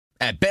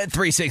At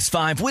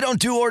Bet365, we don't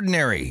do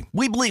ordinary.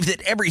 We believe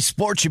that every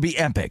sport should be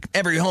epic.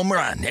 Every home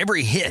run,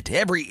 every hit,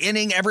 every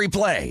inning, every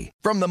play.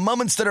 From the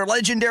moments that are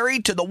legendary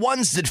to the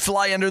ones that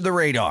fly under the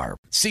radar.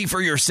 See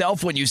for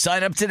yourself when you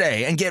sign up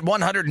today and get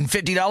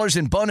 $150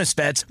 in bonus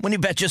bets when you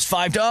bet just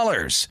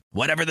 $5.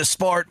 Whatever the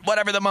sport,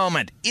 whatever the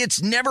moment,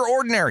 it's never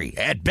ordinary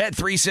at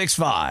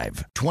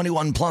Bet365.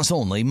 21 plus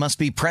only. Must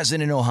be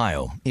present in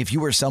Ohio. If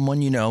you or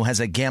someone you know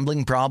has a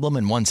gambling problem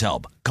and wants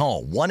help,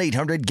 call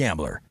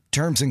 1-800-GAMBLER.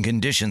 Terms and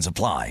conditions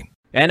apply.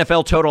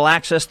 NFL Total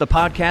Access, the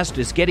podcast,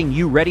 is getting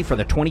you ready for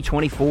the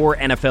 2024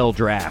 NFL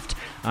Draft.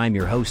 I'm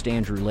your host,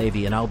 Andrew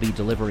Levy, and I'll be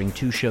delivering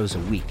 2 shows a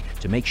week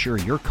to make sure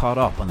you're caught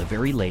up on the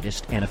very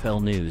latest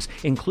NFL news,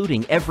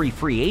 including every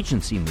free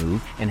agency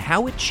move and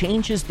how it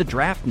changes the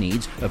draft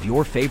needs of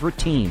your favorite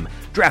team.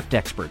 Draft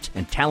experts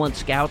and talent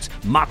scouts,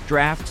 mock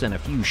drafts, and a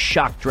few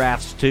shock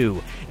drafts,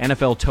 too.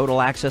 NFL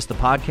Total Access, the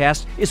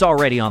podcast, is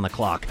already on the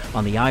clock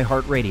on the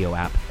iHeartRadio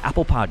app,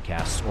 Apple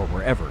Podcasts, or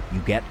wherever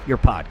you get your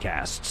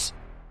podcasts.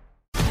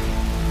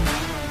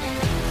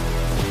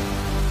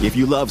 If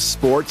you love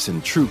sports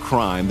and true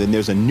crime, then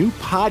there's a new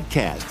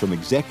podcast from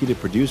executive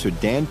producer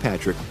Dan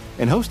Patrick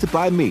and hosted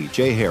by me,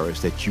 Jay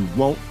Harris, that you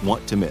won't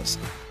want to miss.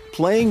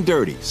 Playing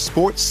Dirty: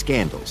 Sports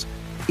Scandals.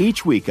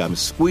 Each week, I'm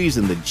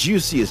squeezing the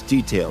juiciest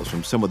details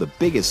from some of the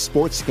biggest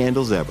sports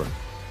scandals ever.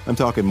 I'm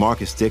talking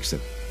Marcus Dixon,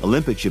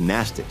 Olympic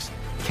gymnastics,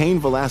 Cain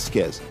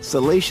Velasquez,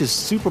 salacious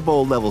Super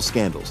Bowl-level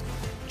scandals.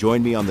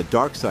 Join me on the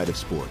dark side of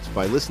sports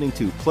by listening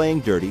to Playing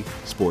Dirty: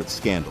 Sports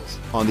Scandals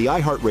on the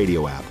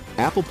iHeartRadio app,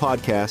 Apple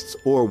Podcasts,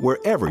 or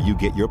wherever you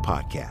get your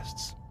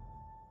podcasts.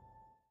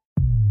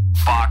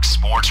 Fox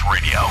Sports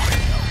Radio.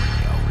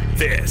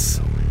 This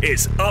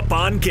is Up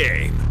on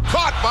Game.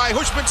 Caught by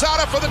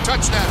Hushmanzada for the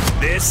touchdown.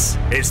 This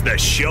is the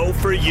show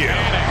for you.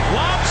 And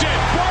lobs it.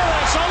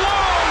 Burris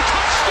alone.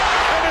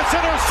 Touchdown. And it's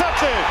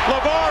intercepted.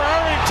 LeVar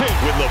Arrington.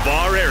 With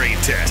LeVar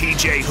Arrington,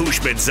 TJ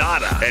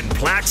Hushmanzada, and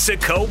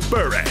Plaxico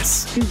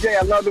Burris. TJ,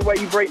 I love the way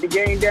you break the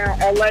game down.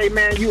 LA,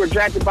 man, you were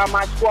drafted by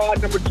my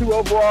squad, number 2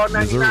 overall,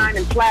 99.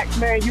 And Plax,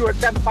 man, you were a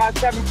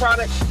 757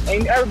 product.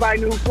 And everybody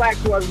knew who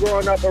Plax was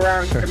growing up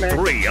around here, man.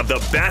 3 of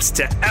the best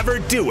to ever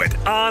do it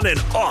on and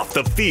off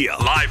the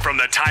field. Live from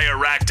the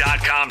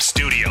TireRack.com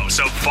studios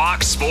of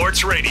Fox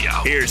Sports Radio.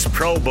 Here's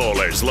Pro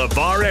Bowlers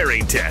LeVar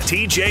Arrington,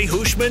 TJ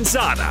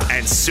Hushmanzada,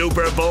 and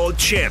Super Bowl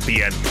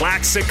champion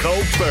Plaxico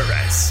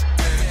Burris.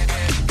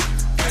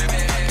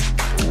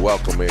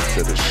 Welcome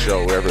into the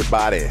show,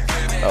 everybody.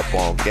 Up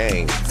on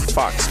Game,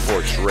 Fox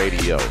Sports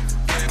Radio.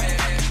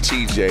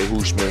 TJ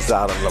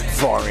Hushmanzada,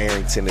 LeVar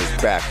Arrington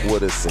is back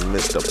with us, and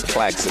Mr.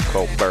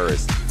 Plaxico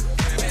Burris.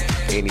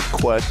 Any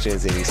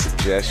questions, any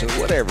suggestions,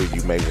 whatever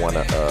you may want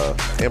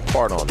to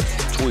impart on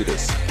us, tweet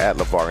us at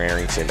LeVar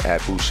Arrington,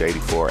 at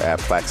Bush84, at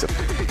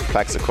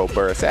Plaxico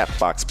Burris, at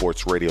Fox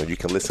Sports Radio. And you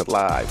can listen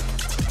live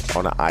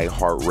on the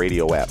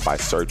iHeartRadio app by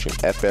searching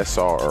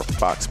FSR or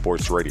Fox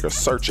Sports Radio.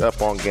 Search Up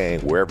on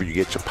Game wherever you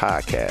get your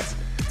podcast.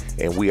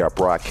 And we are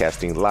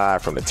broadcasting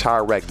live from the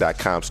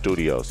TireRack.com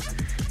studios.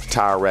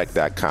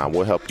 TireRack.com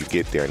will help you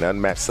get there. An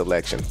unmatched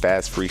selection,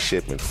 fast free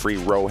shipping, free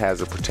road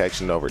hazard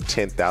protection, over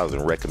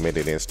 10,000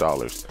 recommended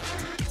installers.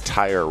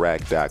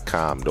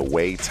 TireRack.com, the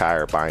way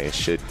tire buying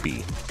should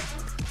be.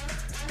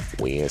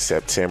 We in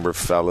September,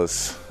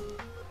 fellas.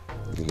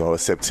 You know,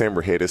 it's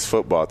September here, it's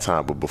football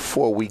time. But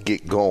before we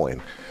get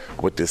going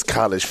with this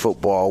college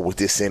football, with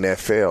this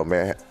NFL,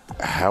 man,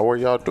 how are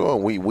y'all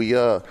doing?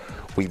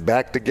 We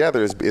back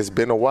together. It's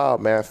been a while,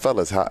 man.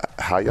 Fellas,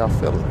 how y'all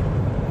feeling?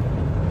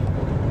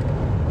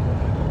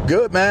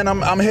 Good, man.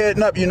 I'm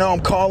heading up. You know, I'm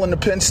calling the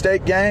Penn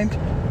State game.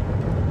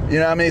 You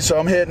know what I mean? So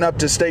I'm heading up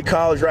to State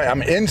College. Right,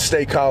 I'm in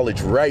State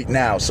College right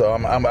now. So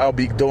I'll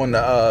be doing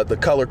the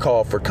color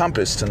call for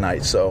Compass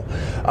tonight. So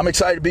I'm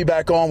excited to be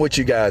back on with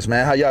you guys,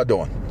 man. How y'all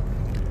doing?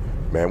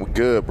 Man, we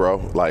good, bro.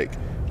 Like,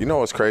 you know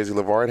what's crazy,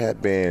 LeVar? It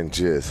had been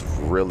just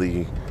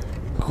really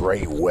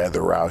great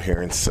weather out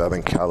here in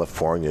Southern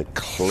California.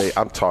 Clear,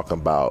 I'm talking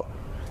about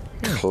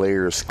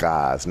clear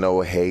skies,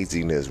 no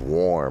haziness,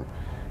 warm.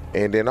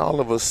 And then all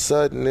of a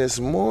sudden this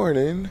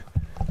morning,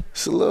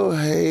 it's a little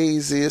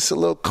hazy, it's a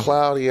little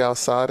cloudy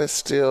outside. It's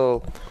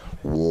still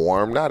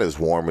warm, not as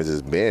warm as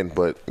it's been,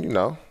 but, you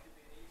know,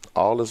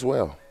 all is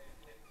well.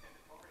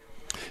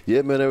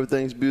 Yeah, man,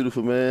 everything's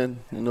beautiful, man.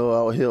 You know,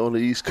 out here on the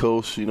East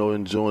Coast, you know,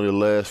 enjoying the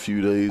last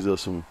few days of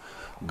some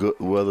good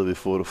weather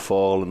before the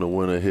fall and the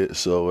winter hit.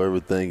 So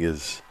everything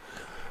is,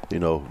 you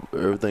know,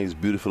 everything's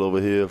beautiful over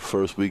here.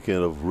 First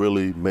weekend of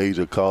really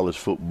major college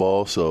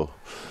football. So,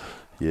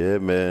 yeah,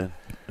 man,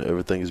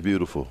 everything is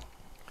beautiful.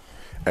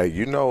 Hey,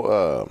 you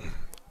know,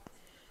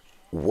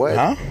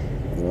 what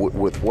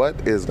with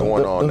what is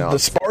going on now? The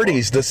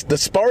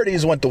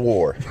Sparties went to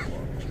war.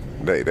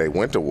 They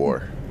went to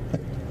war.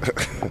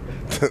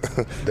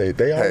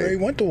 they already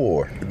went to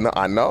war. No,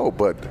 I know,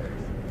 but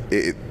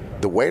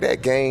the way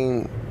that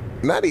game,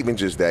 not even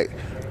just that.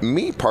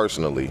 Me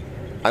personally,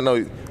 I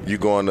know you're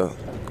going to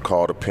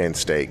call the Penn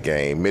State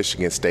game.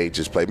 Michigan State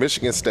just played.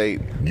 Michigan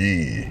State.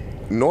 Yeah.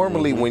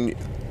 Normally, when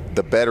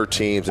the better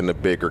teams in the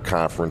bigger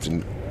conference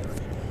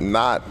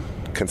not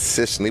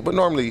consistently, but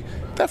normally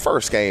that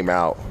first game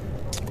out,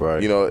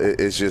 right? You know,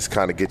 it's just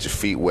kind of get your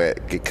feet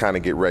wet,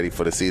 get ready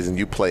for the season.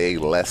 You play a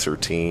lesser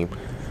team.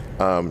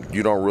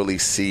 You don't really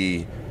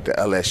see the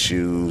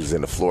LSUs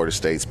and the Florida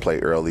States play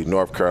early.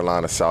 North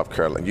Carolina, South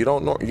Carolina.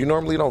 You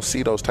normally don't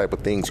see those type of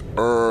things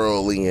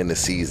early in the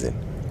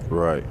season,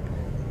 right?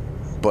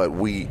 But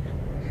we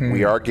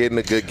are getting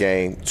a good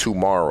game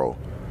tomorrow.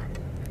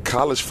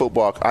 College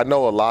football, I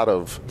know a lot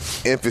of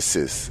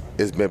emphasis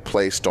has been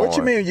placed on. What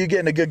you mean you're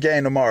getting a good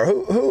game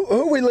tomorrow?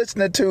 Who we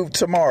listening to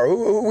tomorrow?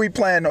 Who we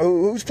playing?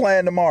 Who's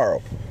playing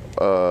tomorrow?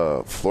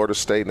 Florida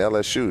State and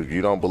LSU.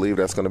 You don't believe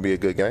that's going to be a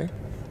good game?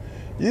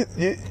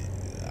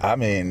 I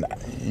mean,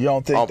 you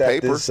don't think on that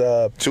paper, this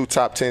two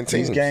top 10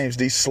 teams,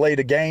 these slate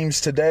of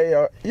games today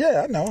are?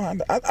 Yeah, I know.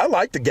 I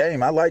like the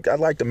game. I like the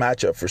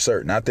matchup for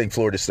certain. I think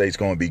Florida State's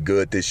going to be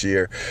good this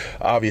year.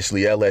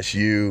 Obviously,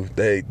 LSU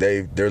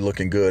they're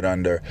looking good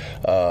under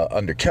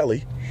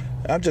Kelly.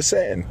 I'm just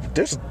saying,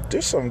 there's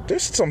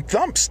some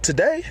thumps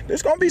today.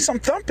 There's going to be some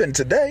thumping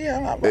today.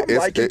 I'm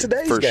liking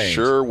today's game. For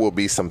sure will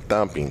be some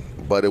thumping,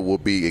 but it will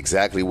be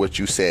exactly what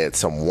you said,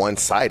 some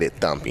one-sided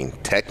thumping,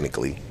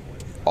 technically.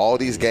 All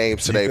these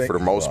games today, for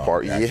the most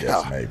part,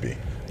 yeah. Maybe.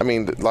 I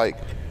mean, like,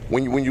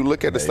 when you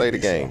look at the slate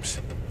of games,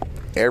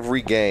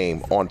 every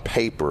game on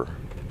paper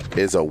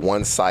is a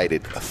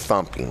one-sided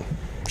thumping.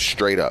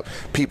 Straight up.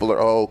 People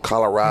are,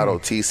 Colorado,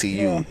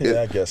 TCU.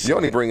 Yeah, I guess you're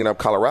only bringing up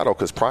Colorado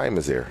because Prime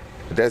is there.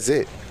 That's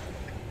it.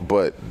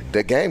 But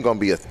the game going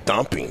to be a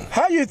thumping.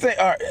 How do you think?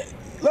 All right,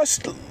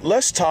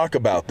 let's talk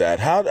about that.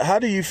 How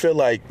do you feel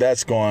like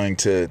that's going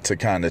to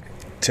kind of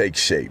take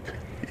shape?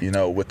 You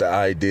know, with the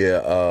idea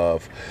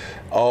of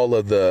all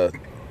of the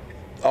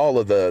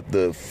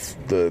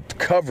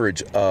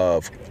coverage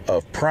of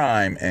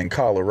Prime and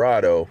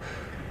Colorado.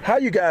 How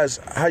you guys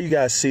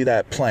see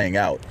that playing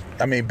out?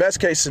 I mean, best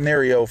case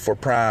scenario for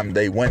Prime,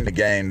 they win the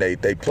game,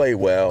 they play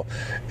well,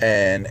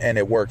 and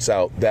it works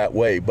out that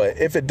way. But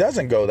if it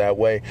doesn't go that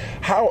way,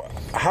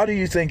 how do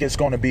you think it's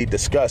going to be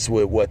discussed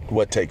with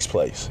what takes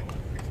place?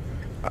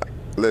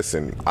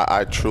 Listen,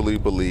 I truly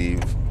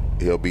believe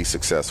he'll be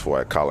successful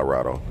at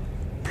Colorado.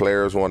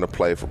 Players want to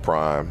play for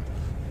Prime.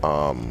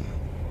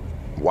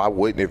 Why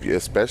wouldn't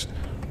especially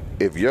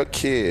if your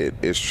kid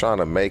is trying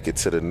to make it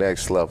to the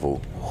next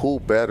level? Who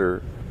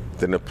better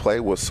than to play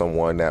with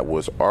someone that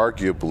was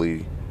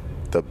arguably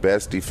the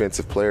best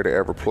defensive player to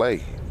ever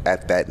play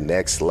at that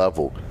next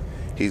level?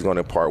 He's going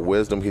to impart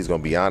wisdom. He's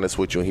going to be honest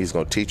with you, and he's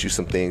going to teach you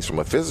some things from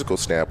a physical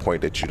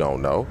standpoint that you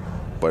don't know.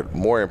 But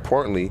more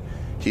importantly,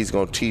 he's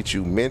going to teach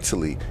you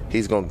mentally.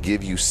 He's going to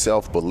give you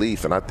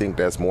self-belief, and I think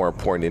that's more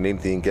important than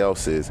anything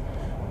else is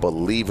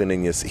believing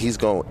in yourself. He's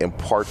going to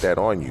impart that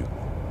on you.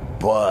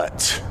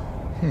 But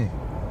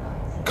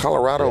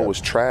Colorado was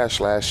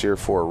trash last year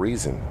for a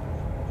reason.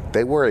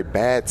 They were a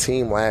bad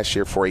team last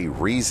year for a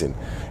reason.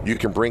 You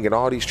can bring in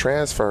all these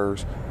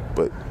transfers,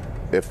 but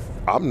if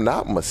I'm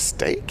not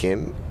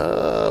mistaken,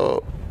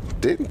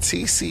 didn't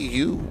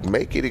TCU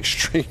make it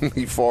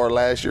extremely far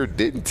last year?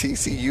 Didn't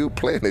TCU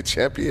play in the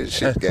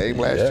championship game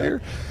last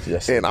year?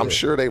 Yes, and I'm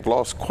sure they've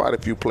lost quite a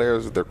few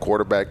players, their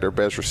quarterback, their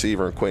best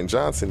receiver, and Quentin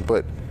Johnson.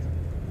 But,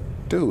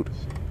 dude,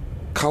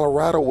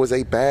 Colorado was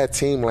a bad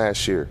team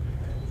last year.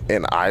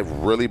 And I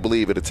really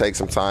believe it'll take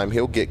some time.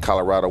 He'll get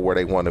Colorado where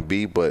they want to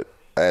be, but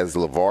as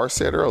LeVar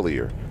said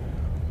earlier,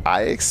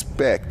 I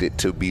expect it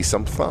to be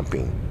some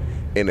thumping.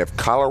 And if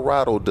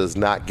Colorado does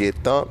not get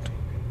thumped,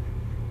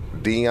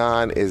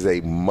 Deion is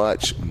a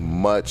much,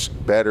 much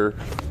better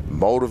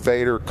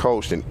motivator,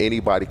 coach than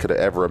anybody could have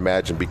ever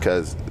imagined,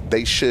 because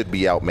they should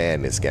be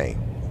outmanned this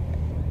game.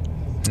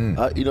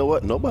 You know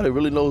what? Nobody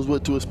really knows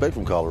what to expect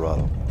from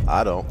Colorado.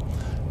 I don't.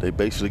 They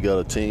basically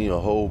got a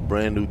whole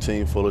brand new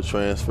team full of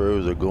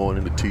transfers. They're going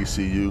into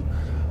TCU.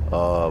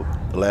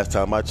 Last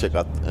time I checked,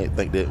 I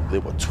think they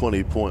were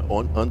 20-point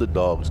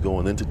underdogs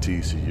going into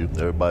TCU.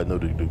 Everybody know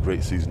the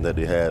great season that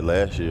they had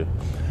last year.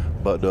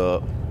 But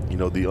the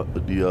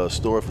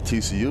story for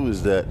TCU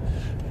is that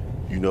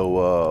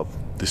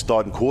the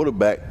starting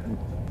quarterback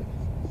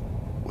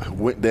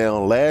went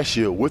down last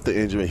year with the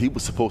injury. He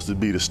was supposed to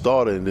be the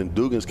starter, and then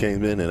Dugans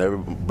came in, and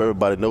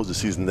everybody knows the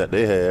season that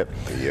they had.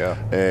 Yeah.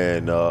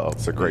 And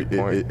that's a great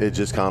point. It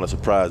just kind of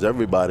surprised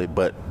everybody.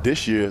 But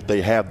this year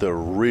they have the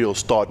real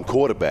starting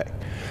quarterback.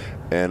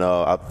 And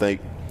I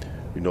think,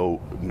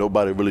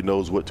 nobody really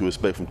knows what to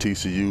expect from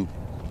TCU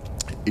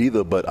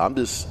either. But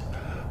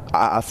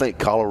I think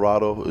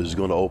Colorado is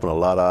going to open a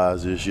lot of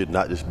eyes this year,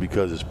 not just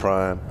because it's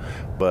Prime,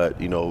 but,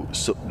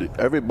 so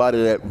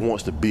everybody that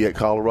wants to be at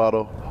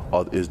Colorado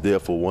is there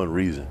for one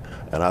reason.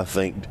 And I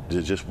think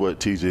just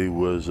what TJ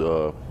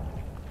was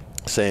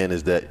saying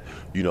is that,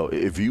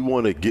 if you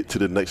want to get to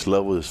the next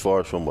level as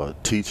far as from a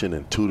teaching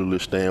and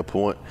tutelage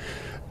standpoint,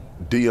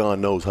 Deion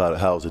knows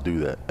how to do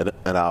that.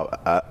 And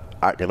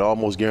I can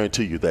almost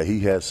guarantee you that he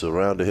has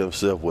surrounded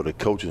himself with a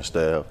coaching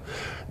staff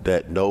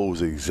that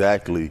knows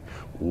exactly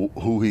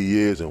who he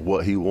is and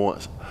what he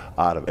wants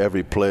out of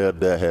every player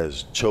that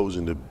has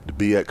chosen to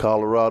be at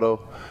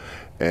Colorado.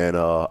 And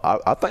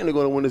I think they're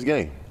going to win this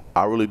game.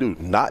 I really do.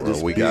 Not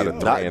just we got a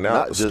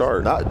 3-and-out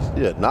start.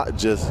 Not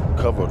just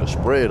cover the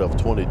spread of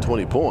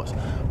 20 points,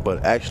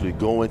 but actually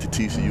go into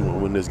TCU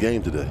and win this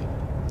game today.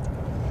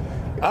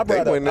 I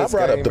brought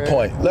up the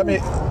point.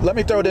 Let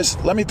me throw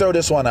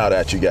this one out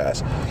at you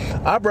guys.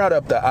 I brought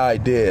up the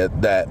idea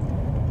that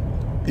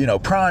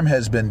Prime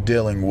has been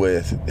dealing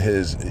with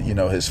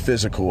his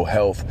physical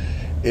health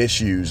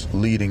issues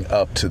leading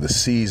up to the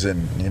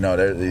season.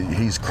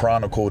 He's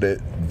chronicled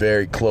it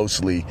very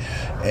closely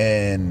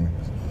and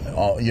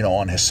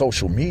on his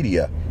social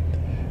media.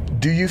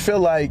 Do you feel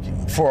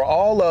like for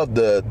all of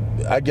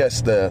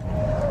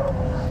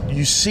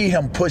you see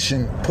him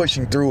pushing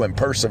through and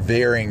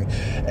persevering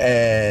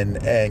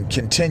and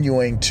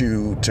continuing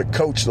to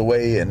coach the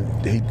way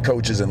and he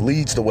coaches and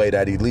leads the way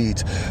that he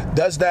leads?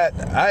 Does that,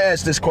 I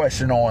asked this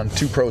question on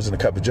Two Pros and a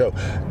Cup of Joe,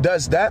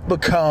 does that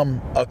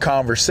become a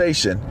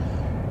conversation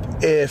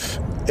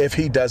if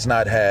he does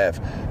not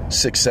have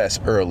success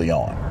early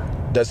on?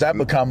 Does that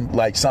become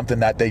like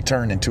something that they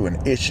turn into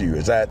an issue?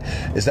 Is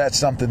that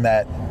something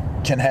that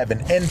can have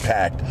an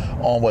impact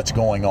on what's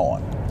going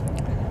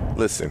on?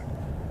 Listen,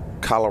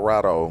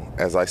 Colorado,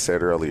 as I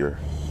said earlier,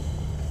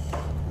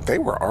 they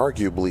were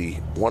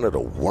arguably one of the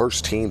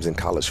worst teams in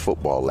college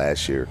football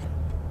last year.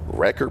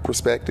 Record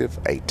perspective,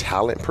 a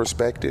talent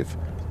perspective.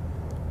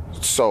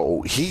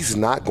 So he's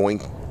not going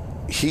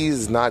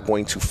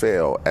to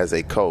fail as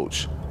a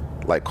coach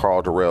like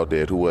Carl Durrell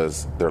did, who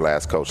was their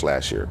last coach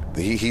last year.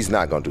 He's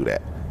not going to do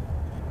that.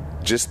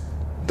 Just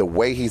the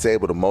way he's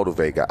able to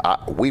motivate guys.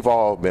 We've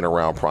all been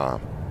around Prime.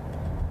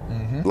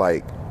 Mm-hmm.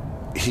 Like,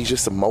 he's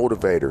just a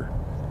motivator.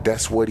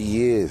 That's what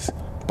he is.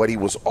 But he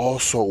was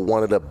also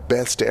one of the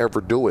best to ever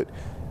do it.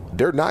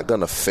 They're not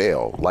going to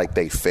fail like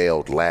they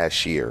failed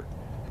last year.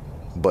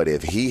 But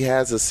if he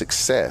has a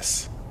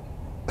success,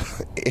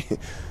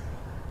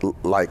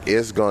 like,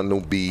 it's going to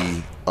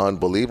be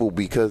unbelievable,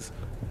 because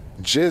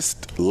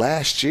just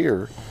last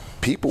year,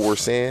 people were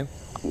saying,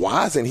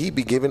 why isn't he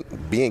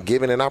being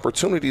given an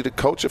opportunity to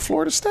coach at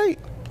Florida State?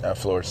 At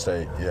Florida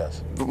State,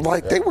 yes.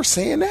 Like, they were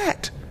saying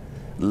that.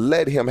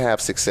 Let him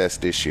have success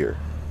this year.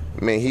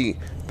 I mean,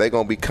 they're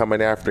going to be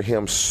coming after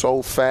him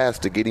so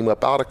fast to get him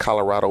up out of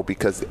Colorado,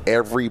 because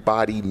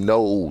everybody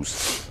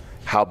knows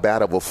how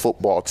bad of a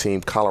football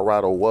team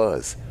Colorado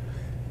was.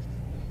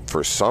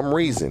 For some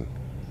reason,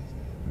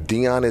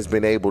 Deion has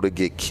been able to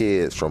get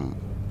kids from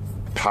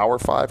Power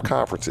 5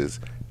 conferences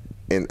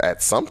and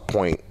at some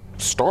point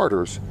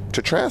starters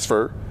to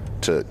transfer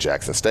to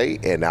Jackson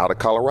State and now to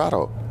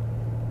Colorado.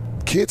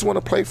 Kids want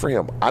to play for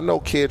him. I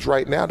know kids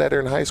right now that are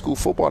in high school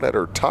football that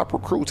are top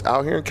recruits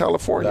out here in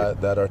California.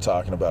 That are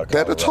talking about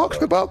Colorado. That are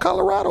talking about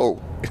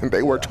Colorado.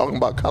 They were talking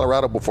about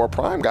Colorado before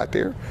Prime got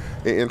there.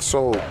 And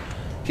so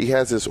he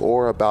has this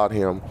aura about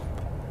him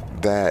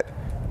that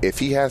if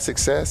he has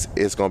success,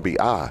 it's going to be,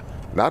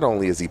 not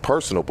only is he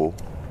personable,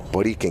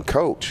 but he can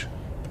coach.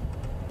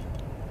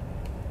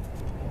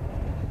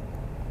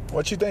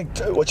 What you think,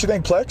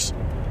 Plex?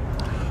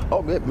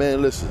 Oh,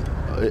 man, listen.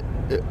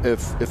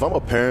 If I'm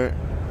a parent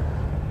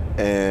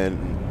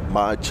and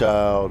my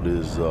child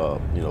is,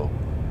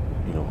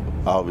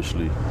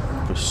 obviously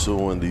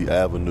pursuing the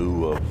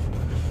avenue of,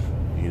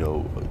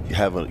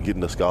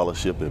 getting a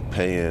scholarship and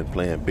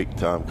playing big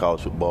time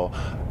college football,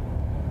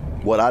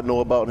 what I know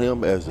about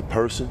him as a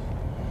person,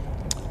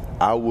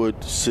 I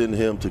would send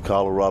him to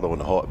Colorado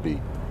in a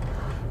heartbeat,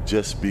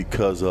 just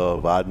because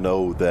of, I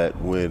know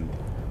that when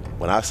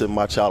I send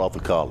my child off to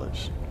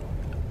college,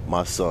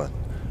 my son,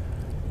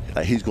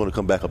 he's going to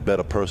come back a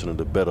better person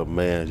and a better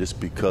man, just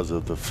because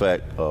of the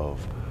fact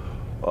of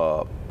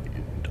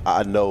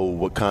I know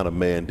what kind of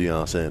man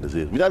Deion Sanders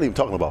is. We're not even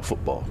talking about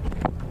football.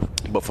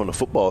 But from the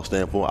football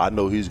standpoint, I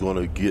know he's going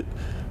to get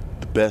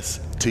the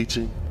best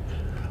teaching.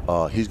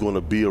 He's going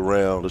to be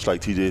around, just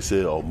like TJ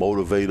said, a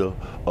motivator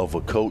of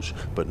a coach,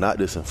 but not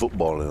just in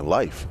football, in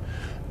life.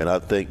 And I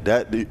think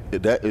that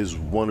is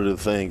one of the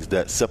things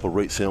that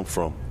separates him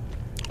from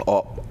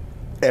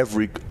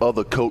every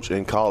other coach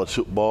in college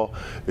football,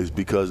 is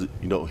because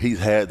he's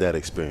had that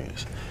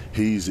experience.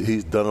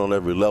 He's done it on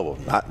every level,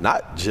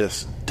 not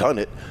just done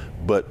it,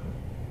 but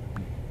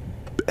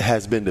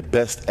has been the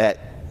best at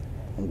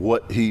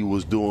what he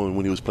was doing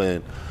when he was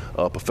playing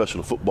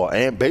professional football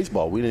and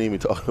baseball. We didn't even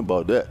talk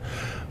about that,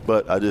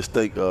 but I just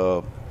think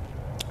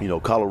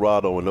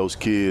Colorado and those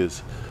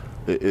kids,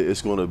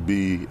 it's going to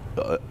be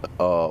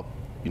a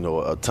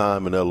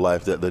time in their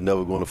life that they're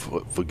never going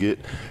to forget.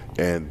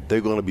 And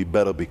they're going to be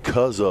better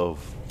because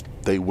of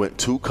they went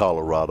to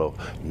Colorado,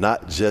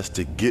 not just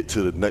to get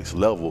to the next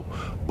level,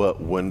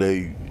 but when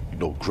they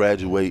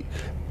graduate,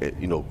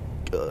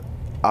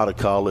 out of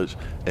college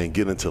and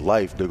get into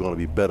life, they're going to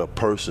be better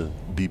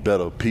be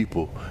better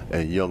people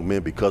and young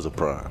men because of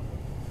Prime.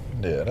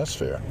 Yeah, that's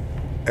fair.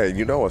 Hey,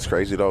 you know what's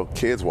crazy though?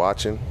 Kids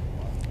watching,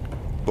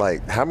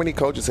 like, how many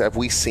coaches have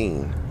we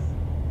seen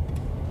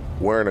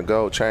wearing a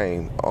gold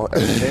chain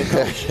as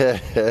a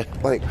head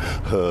coach?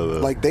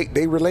 like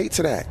they relate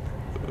to that.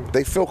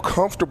 They feel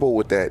comfortable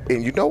with that.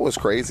 And you know what's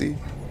crazy?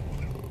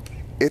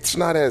 It's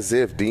not as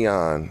if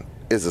Deion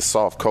is a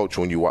soft coach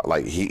when you watch.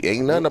 Like, he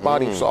ain't nothing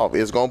about him soft.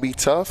 It's going to be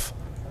tough,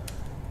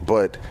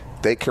 but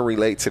they can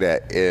relate to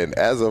that. And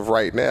as of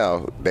right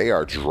now, they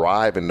are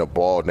driving the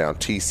ball down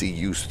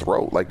TCU's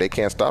throat. Like, they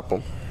can't stop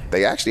them.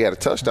 They actually had a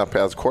touchdown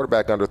pass. The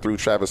quarterback underthrew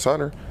Travis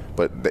Hunter,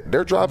 but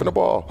they're driving the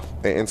ball.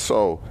 And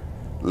so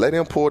let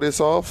him pull this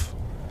off.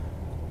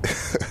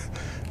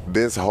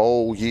 This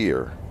whole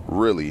year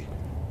really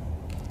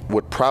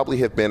would probably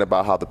have been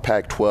about how the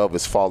Pac-12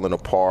 is falling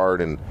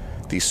apart and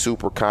these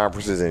super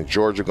conferences and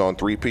Georgia going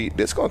three-peat.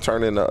 This is going to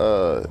turn into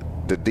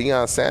the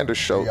Deion Sanders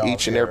show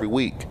each and every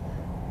week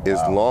as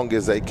long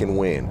as they can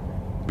win,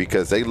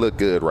 because they look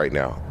good right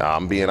now.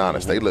 I'm being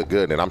honest. They look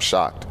good, and I'm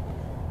shocked.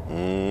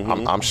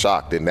 I'm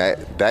shocked, and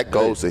that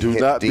goes to do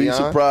not Deion. be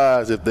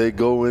surprised if they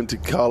go into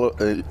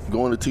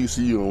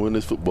TCU and win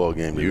this football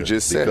game. You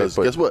just said because it,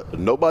 but guess what?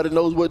 Nobody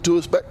knows what to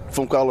expect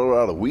from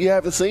Colorado. We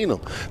haven't seen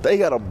them. They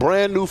got a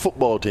brand new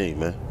football team,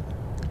 man.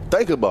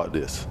 Think about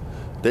this.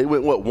 They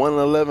went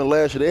 1-11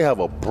 last year. They have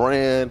a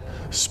brand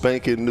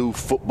spanking new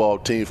football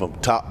team from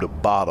top to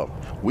bottom.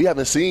 We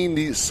haven't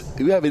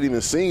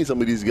even seen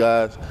some of these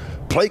guys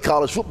play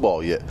college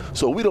football yet,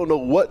 so we don't know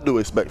what to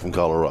expect from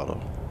Colorado.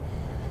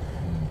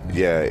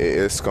 Yeah,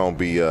 it's going to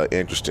be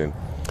interesting.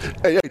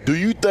 Hey, do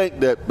you think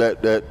that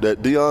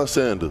Deion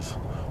Sanders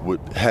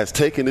has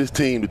taken his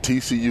team to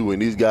TCU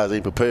and these guys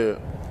ain't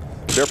prepared?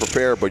 They're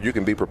prepared, but you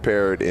can be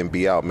prepared and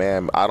be out,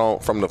 man.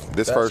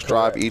 This first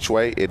drive each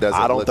way, it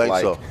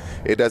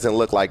doesn't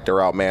look like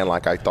they're out, man,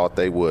 like I thought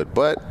they would.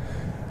 But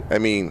I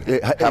mean,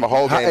 have a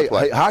whole game to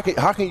play.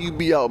 How can you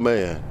be out,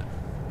 man?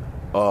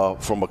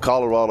 From a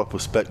Colorado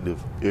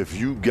perspective, if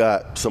you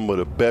got some of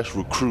the best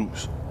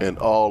recruits in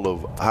all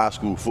of high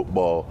school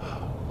football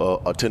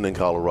attending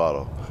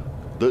Colorado,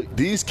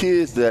 these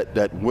kids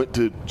that went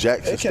to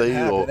Jackson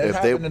State, or it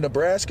happened in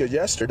Nebraska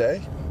yesterday.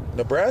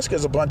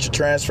 Nebraska's a bunch of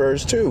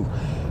transfers too,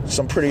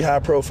 some pretty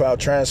high-profile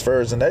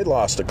transfers, and they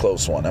lost a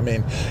close one. I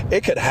mean,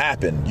 it could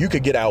happen. You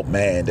could get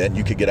outmanned and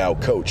you could get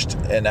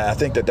outcoached, and I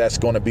think that's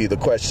going to be the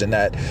question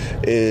that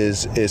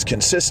is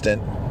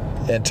consistent.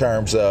 In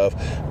terms of,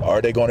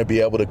 are they going to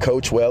be able to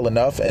coach well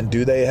enough, and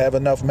do they have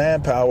enough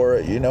manpower,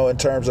 in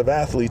terms of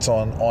athletes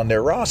on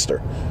their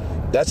roster?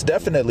 That's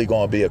definitely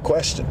going to be a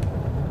question.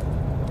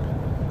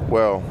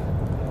 Well,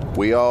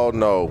 we all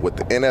know with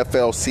the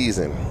NFL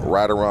season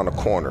right around the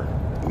corner,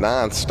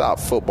 non-stop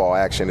football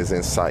action is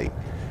in sight.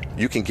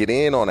 You can get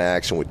in on the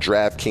action with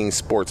DraftKings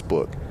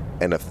Sportsbook,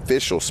 an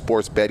official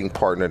sports betting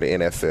partner of the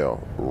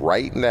NFL.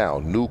 Right now,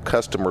 new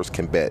customers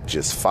can bet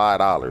just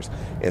 $5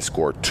 and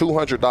score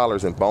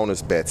 $200 in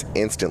bonus bets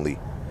instantly.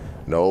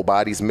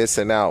 Nobody's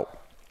missing out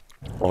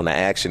on the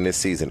action this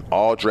season.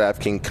 All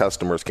DraftKings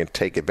customers can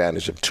take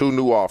advantage of 2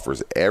 new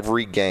offers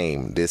every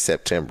game this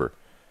September.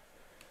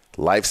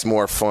 Life's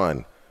more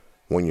fun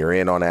when you're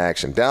in on the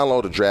action.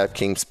 Download the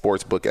DraftKings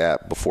Sportsbook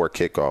app before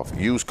kickoff.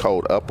 Use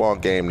code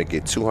UPONGAME to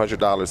get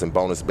 $200 in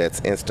bonus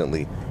bets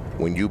instantly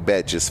when you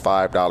bet just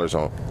 $5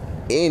 on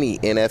any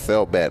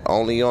NFL bet,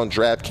 only on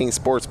DraftKings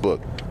Sportsbook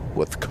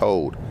with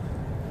code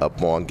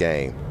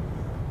UPONGAME.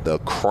 The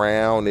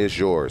crown is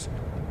yours.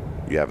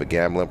 You have a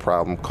gambling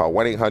problem? Call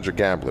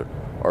 1-800-GAMBLER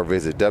or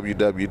visit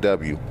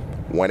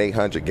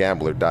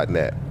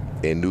www.1800gambler.net.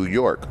 In New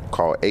York,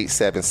 call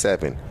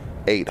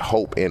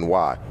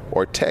 877-8-HOPE-NY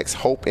or text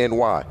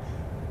HOPE-NY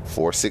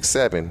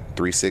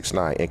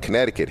 467-369. In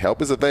Connecticut,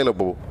 help is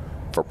available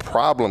for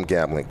problem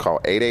gambling. Call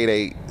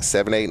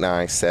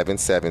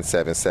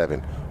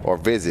 888-789-7777 or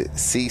visit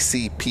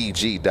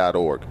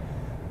ccpg.org.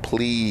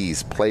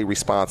 Please play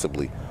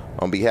responsibly.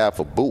 On behalf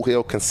of Boot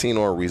Hill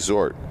Casino and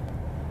Resort,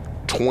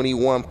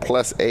 21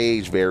 plus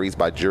age varies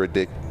by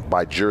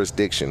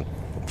jurisdiction.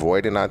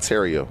 Void in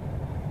Ontario.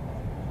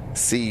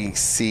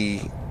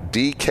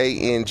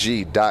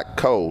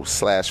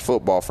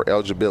 ccdkng.co/football for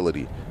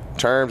eligibility.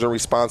 Terms and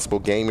responsible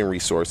gaming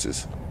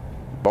resources.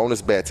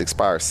 Bonus bets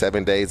expire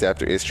 7 days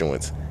after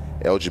issuance.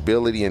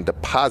 Eligibility and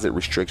deposit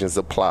restrictions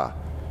apply.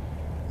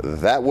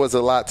 That was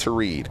a lot to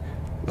read.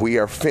 We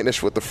are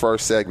finished with the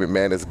first segment,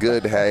 man. It's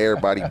good to have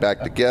everybody back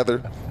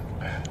together.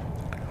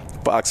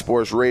 Fox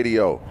Sports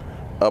Radio,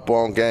 Up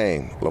on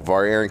Game.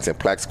 LeVar Arrington,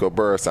 Plaxico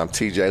Burress. I'm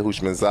TJ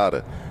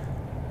Hushmanzada.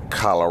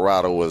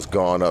 Colorado has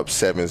gone up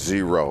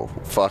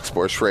 7-0. Fox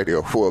Sports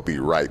Radio will be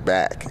right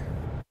back.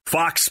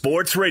 Fox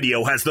Sports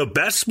Radio has the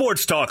best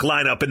sports talk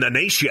lineup in the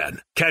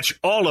nation. Catch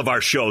all of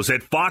our shows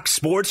at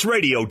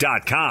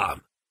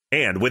foxsportsradio.com.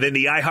 And within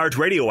the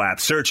iHeartRadio app,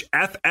 search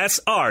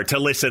FSR to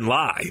listen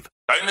live.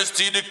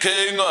 Dynasty the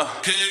King.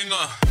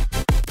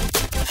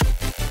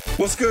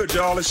 What's good,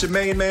 y'all? It's your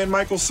main man,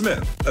 Michael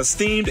Smith,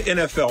 esteemed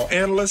NFL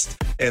analyst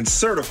and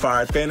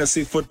certified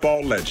fantasy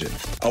football legend.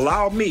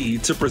 Allow me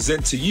to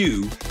present to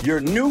you your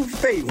new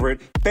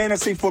favorite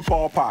fantasy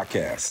football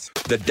podcast,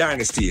 The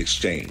Dynasty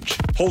Exchange,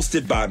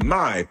 hosted by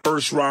my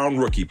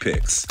first-round rookie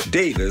picks,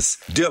 Davis,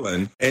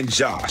 Dylan, and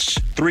Josh,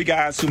 3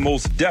 guys who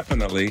most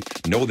definitely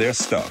know their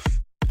stuff.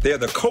 They're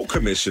the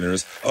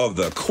co-commissioners of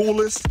the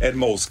coolest and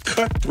most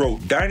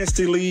cutthroat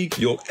dynasty league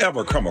you'll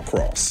ever come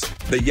across,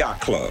 the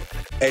Yacht Club.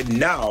 And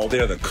now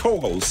they're the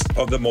co-hosts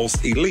of the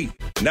most elite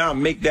Now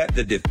make that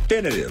the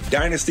definitive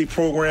dynasty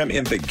program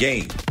in the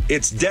game.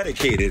 It's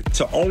dedicated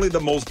to only the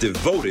most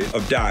devoted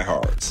of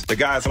diehards, the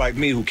guys like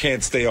me who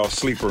can't stay off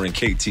Sleeper and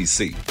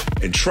KTC.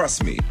 And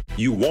trust me,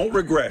 you won't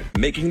regret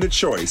making the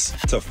choice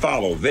to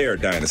follow their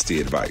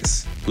dynasty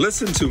advice.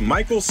 Listen to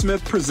Michael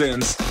Smith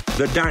Presents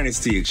The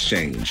Dynasty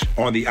Exchange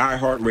on the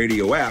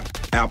iHeartRadio app,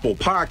 Apple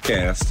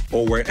Podcasts,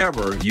 or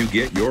wherever you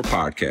get your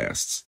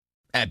podcasts.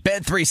 At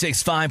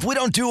Bet365, we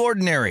don't do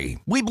ordinary.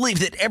 We believe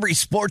that every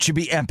sport should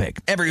be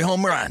epic. Every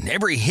home run,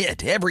 every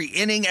hit, every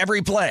inning, every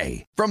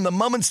play. From the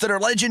moments that are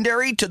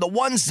legendary to the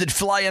ones that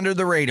fly under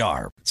the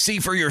radar. See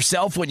for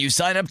yourself when you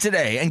sign up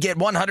today and get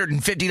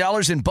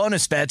 $150 in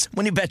bonus bets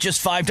when you bet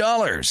just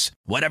 $5.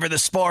 Whatever the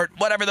sport,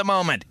 whatever the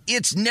moment,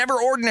 it's never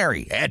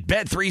ordinary at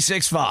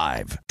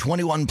Bet365.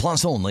 21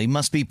 plus only.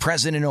 Must be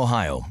present in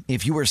Ohio.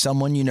 If you or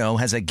someone you know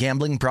has a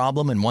gambling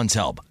problem and wants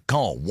help,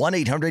 call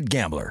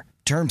 1-800-GAMBLER.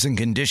 Terms and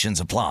conditions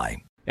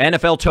apply.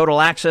 NFL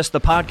Total Access, the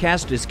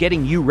podcast, is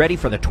getting you ready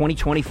for the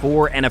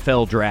 2024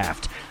 NFL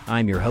Draft.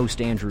 I'm your host,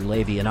 Andrew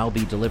Levy, and I'll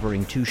be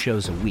delivering 2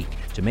 shows a week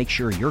to make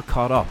sure you're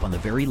caught up on the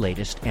very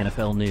latest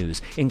NFL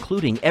news,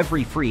 including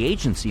every free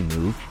agency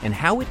move and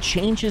how it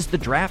changes the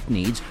draft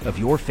needs of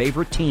your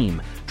favorite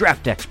team.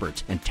 Draft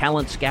experts and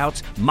talent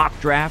scouts, mock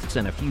drafts,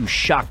 and a few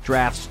shock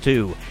drafts,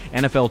 too.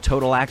 NFL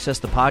Total Access,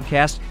 the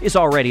podcast, is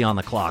already on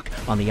the clock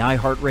on the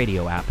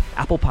iHeartRadio app,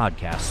 Apple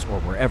Podcasts, or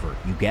wherever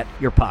you get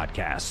your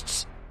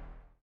podcasts.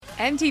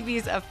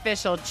 MTV's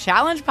official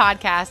Challenge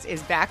podcast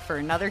is back for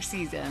another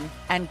season.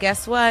 And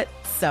guess what?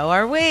 So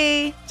are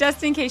we.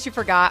 Just in case you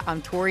forgot,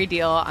 I'm Tori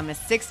Deal. I'm a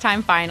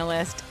 6-time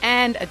finalist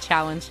and a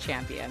Challenge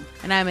champion.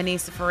 And I'm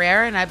Anissa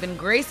Ferreira, and I've been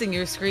gracing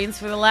your screens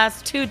for the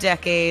last 2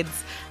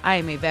 decades. I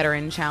am a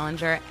veteran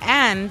challenger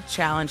and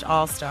Challenge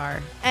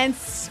All-Star. And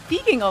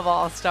speaking of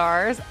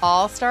All-Stars,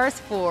 All-Stars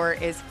 4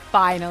 is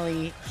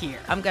finally here.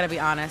 I'm going to be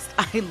honest.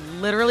 I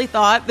literally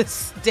thought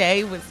this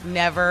day was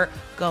never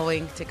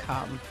going to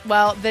come.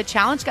 Well, the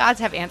Challenge gods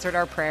have answered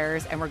our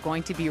prayers, and we're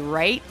going to be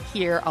right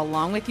here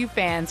along with you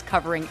fans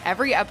covering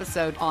every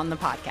episode on the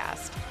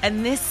podcast.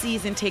 And this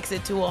season takes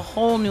it to a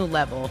whole new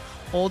level.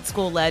 Old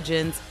school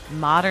legends,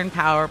 modern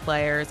power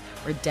players,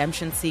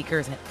 redemption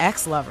seekers, and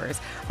ex-lovers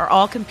are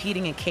all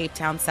competing in Cape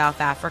Town, South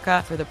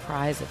Africa for the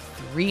prize of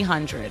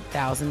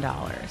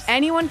 $300,000.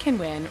 Anyone can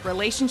win,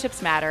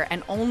 relationships matter,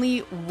 and only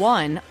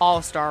one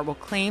All-Star will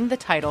claim the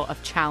title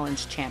of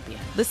Challenge Champion.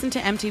 Listen to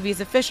MTV's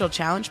official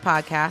Challenge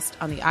podcast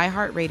on the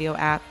iHeartRadio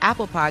app,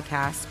 Apple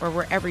Podcasts, or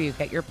wherever you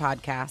get your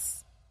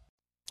podcasts.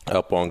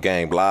 Up on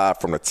Game, live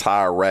from the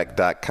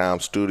TireRack.com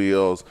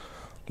studios.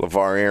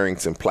 LeVar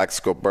Arrington,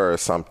 Plaxico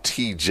Burris. I'm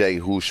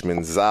TJ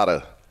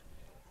Hushmanzada.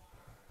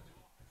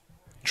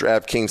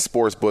 DraftKings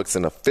Sportsbook's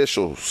an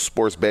official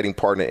sports betting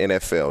partner in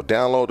NFL.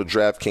 Download the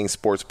DraftKings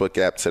Sportsbook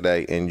app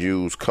today and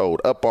use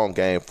code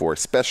UPONGAME for a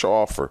special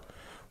offer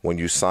when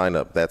you sign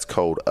up. That's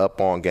code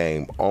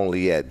UPONGAME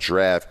only at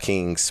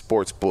DraftKings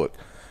Sportsbook.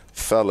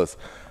 Fellas,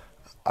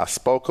 I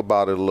spoke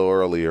about it a little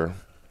earlier.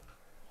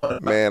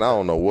 Man, I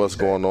don't know what's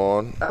going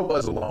on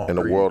in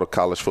the world of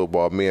college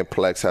football. Me and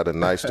Plex had a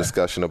nice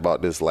discussion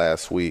about this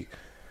last week.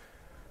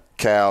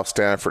 Cal,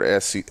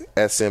 Stanford,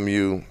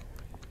 SMU,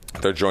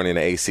 they're joining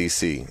the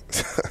ACC.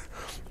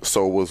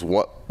 So it was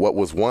what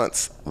was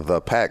once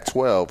the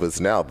Pac-12 is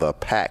now the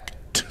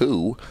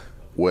Pac-2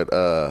 with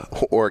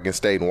Oregon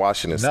State and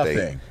Washington State.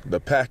 Nothing. The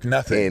Pac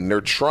nothing. And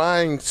they're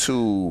trying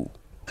to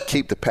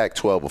keep the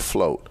Pac-12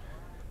 afloat.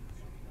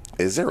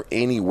 Is there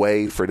any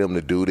way for them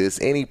to do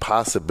this? Any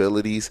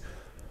possibilities?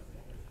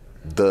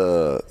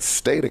 The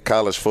state of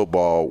college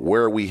football,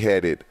 where are we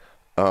headed?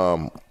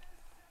 Y'all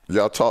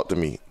talk to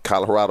me.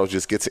 Colorado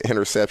just gets an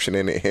interception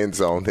in the end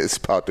zone. It's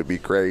about to be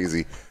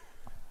crazy.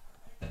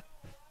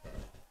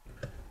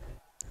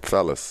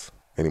 Fellas,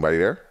 anybody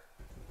there?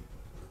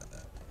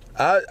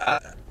 I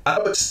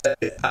would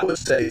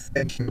say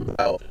thinking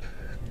about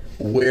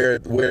where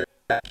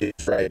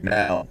it's right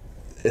now.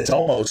 It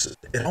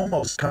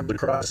almost comes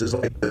across as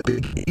like the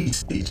Big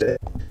East, DJ.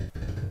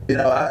 You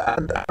know,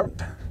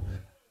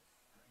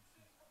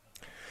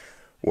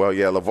 Well,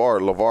 yeah,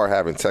 LeVar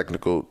having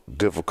technical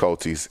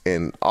difficulties,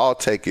 and I'll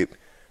take it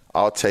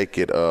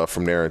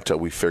from there until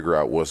we figure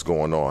out what's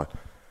going on.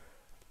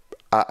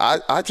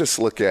 I just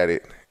look at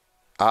it.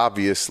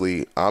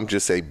 Obviously, I'm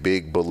just a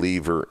big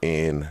believer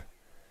in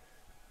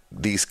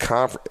these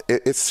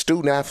it's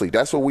student athlete.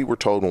 That's what we were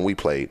told when we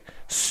played.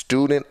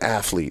 Student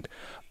athlete.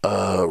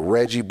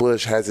 Reggie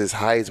Bush has his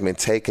Heisman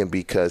taken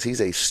because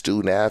he's a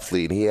student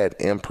athlete and he had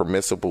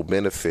impermissible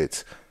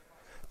benefits.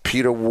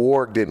 Peter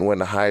Ward didn't win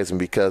the Heisman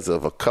because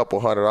of a couple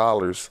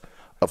 $100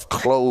 of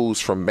clothes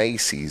from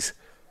Macy's.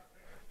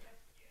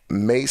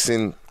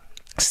 Mason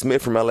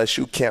Smith from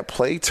LSU can't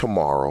play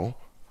tomorrow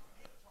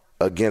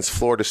against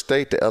Florida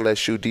State, the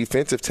LSU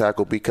defensive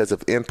tackle, because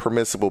of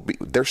impermissible.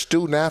 They're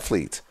student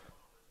athletes.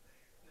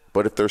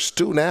 But if they're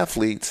student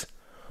athletes,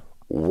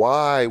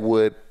 why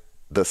would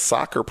the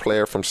soccer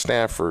player from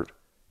Stanford,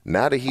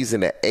 now that he's in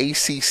the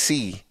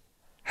ACC,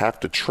 have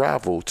to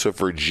travel to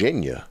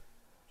Virginia?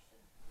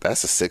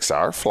 That's a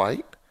 6-hour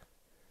flight.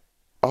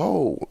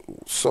 oh,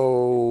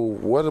 so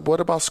what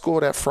about school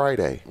that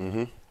Friday?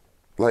 Mm-hmm.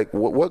 Like,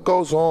 what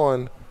goes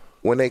on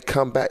when they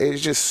come back?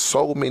 It's just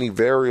so many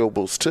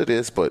variables to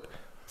this, but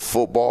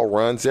football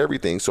runs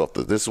everything. So if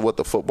this is what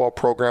the football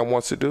program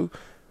wants to do,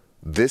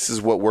 this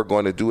is what we're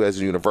going to do as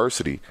a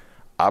university.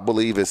 I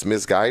believe it's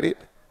misguided.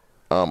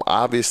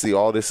 Obviously,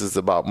 all this is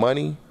about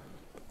money.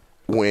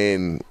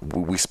 When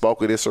we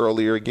spoke of this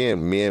earlier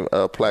again, me and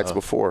Plax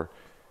before,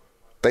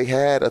 they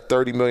had a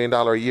 $30 million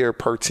a year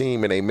per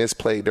team, and they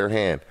misplayed their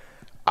hand.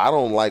 I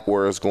don't like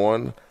where it's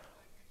going.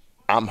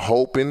 I'm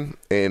hoping,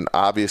 and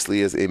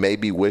obviously it may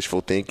be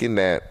wishful thinking,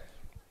 that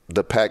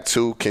the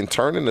Pac-2 can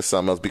turn into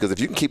something else, because if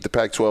you can keep the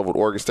Pac-12 with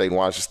Oregon State and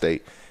Washington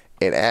State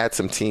and add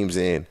some teams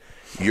in,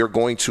 you're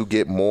going to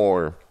get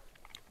more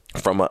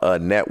from a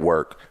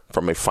network,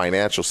 from a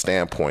financial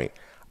standpoint.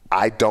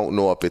 I don't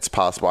know if it's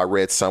possible. I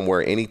read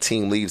somewhere any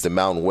team leaves the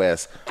Mountain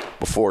West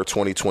before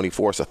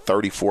 2024, it's a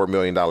 $34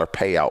 million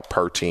payout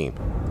per team.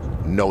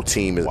 No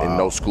team is, and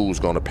no school is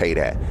going to pay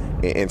that.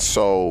 And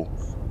so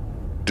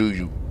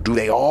do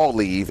they all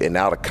leave, and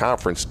now the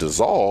conference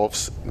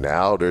dissolves?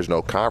 Now there's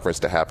no conference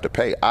to have to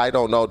pay. I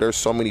don't know. There's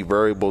so many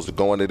variables that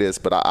go into this,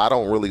 but I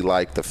don't really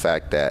like the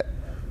fact that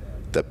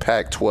the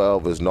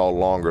Pac-12 is no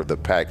longer the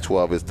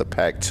Pac-12, it's the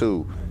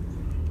Pac-2,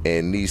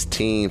 and these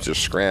teams are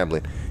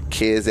scrambling.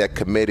 Kids that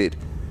committed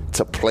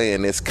to play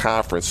in this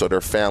conference so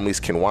their families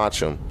can watch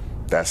them,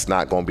 that's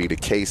not going to be the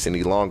case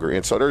any longer.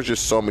 And so there's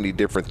just so many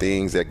different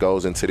things that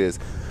goes into this.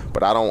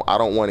 But I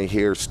don't want to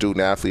hear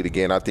student athlete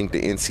again. I think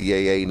the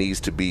NCAA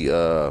needs to be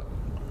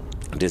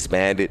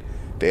disbanded.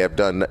 They have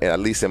done, at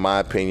least in my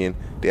opinion,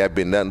 they have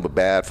been nothing but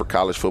bad for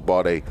college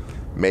football. They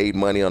made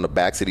money on the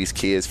backs of these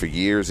kids for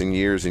years and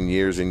years and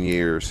years and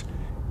years,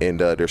 and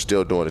they're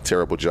still doing a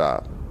terrible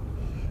job.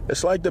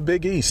 It's like the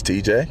Big East,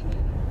 TJ.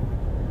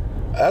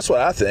 That's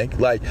what I think.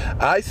 Like,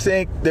 I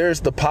think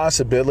there's the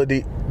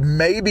possibility,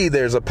 maybe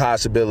there's a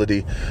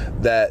possibility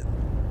that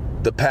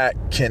the Pac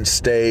can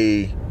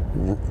stay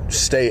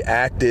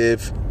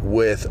active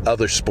with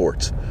other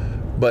sports.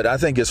 But I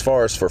think as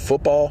far as for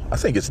football, I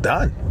think it's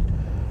done.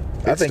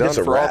 I think it's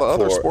for all the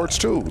other sports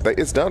too.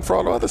 It's done for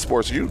all the other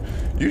sports. You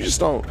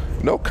just don't.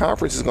 No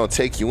conference is going to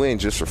take you in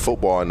just for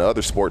football, and the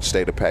other sports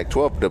stay the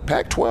Pac-12. The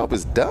Pac-12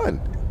 is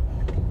done.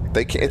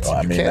 They can't. Well,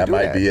 I mean, that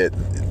might be it.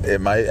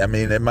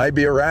 It might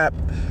be a wrap.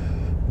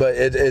 But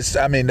it's.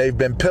 I mean, they've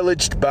been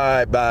pillaged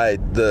by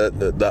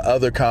the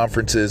other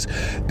conferences.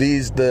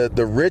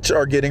 The rich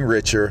are getting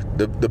richer.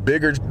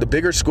 The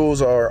bigger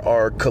schools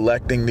are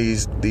collecting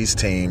these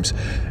teams.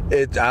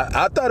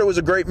 I thought it was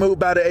a great move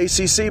by the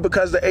ACC,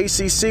 because the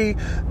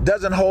ACC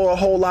doesn't hold a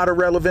whole lot of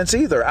relevance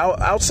either.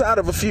 Outside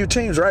of a few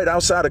teams, right?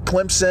 Outside of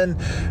Clemson,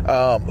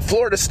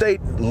 Florida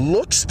State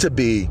looks to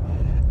be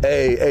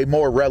a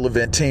more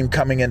relevant team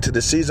coming into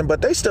the season,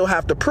 but they still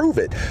have to prove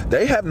it.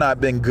 They have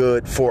not been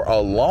good for a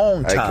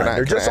long time.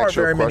 There just aren't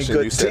very many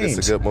good teams. You said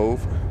it's a good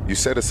move. You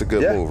said it's a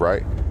good move,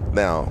 right?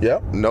 Now,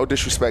 no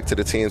disrespect to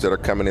the teams that are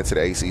coming into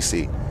the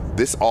ACC.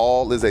 This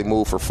all is a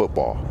move for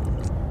football.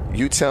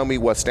 You tell me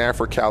what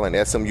Stanford, Cal,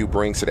 and SMU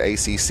brings to the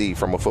ACC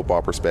from a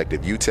football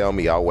perspective. You tell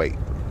me, I'll wait.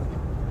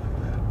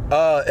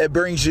 It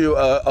brings you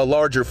a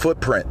larger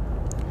footprint.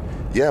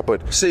 Yeah,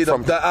 but see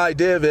the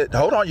idea of it.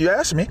 Hold on, you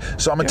asked me,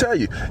 so I'm gonna tell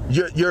you.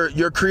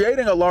 You're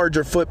creating a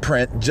larger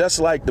footprint, just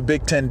like the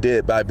Big Ten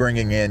did by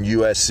bringing in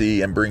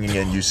USC and bringing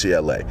in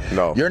UCLA.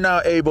 No, you're now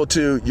able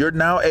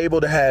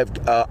to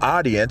have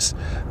audience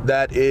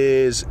that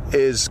is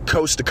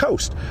coast to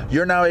coast.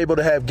 You're now able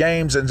to have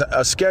games and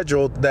a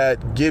schedule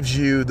that gives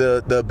you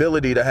the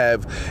ability to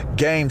have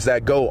games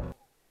that go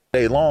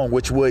day long,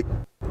 which would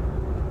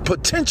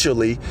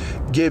potentially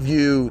give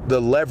you the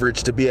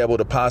leverage to be able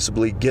to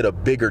possibly get a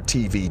bigger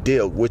TV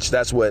deal, which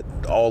that's what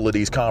all of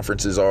these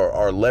conferences are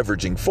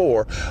leveraging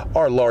for,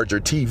 are larger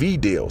TV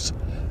deals.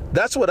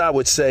 That's what I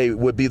would say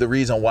would be the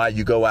reason why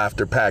you go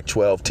after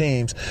Pac-12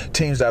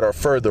 teams that are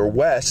further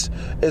west,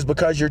 is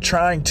because you're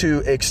trying to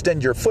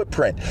extend your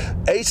footprint.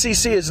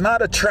 ACC is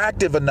not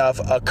attractive enough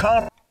a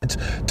conference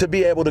to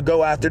be able to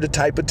go after the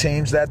type of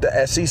teams that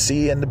the SEC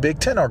and the Big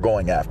Ten are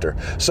going after.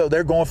 So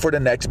they're going for the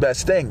next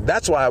best thing.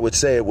 That's why I would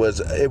say it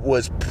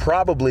was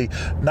probably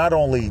not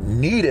only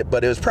needed,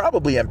 but it was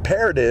probably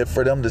imperative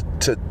for them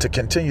to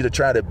continue to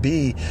try to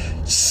be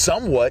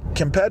somewhat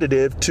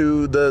competitive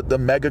to the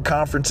mega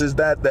conferences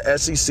that the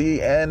SEC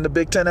and the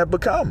Big Ten have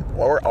become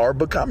or are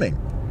becoming.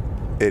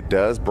 It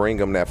does bring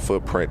them that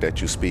footprint that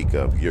you speak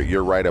of.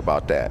 You're right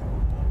about that.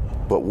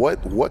 But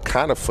what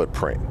kind of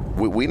footprint?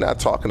 We're not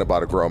talking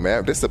about a grown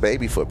man. This is a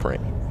baby footprint.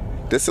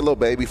 This is a little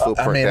baby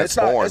footprint. I mean, that's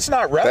born. It's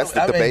not relevant.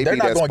 They're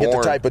not going to get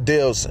the type of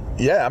deals.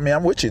 Yeah, I mean,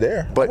 I'm with you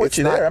there. But I'm with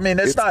you there. I mean,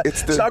 it's not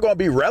going to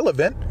be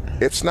relevant.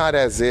 It's not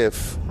as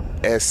if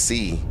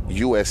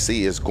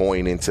USC is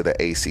going into the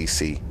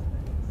ACC.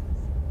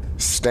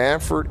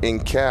 Stanford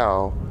and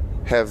Cal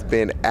have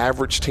been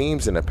average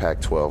teams in the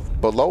Pac-12,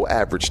 below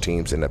average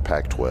teams in the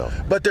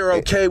Pac-12. But they're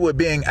okay with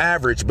being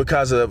average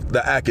because of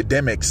the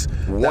academics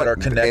that are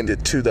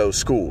connected to those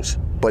schools.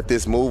 But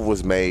this move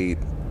was made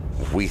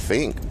we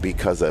think,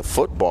 because of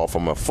football,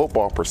 from a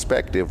football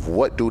perspective,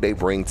 what do they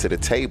bring to the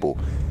table?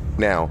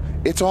 Now,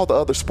 it's all the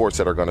other sports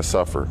that are going to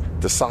suffer.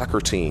 The soccer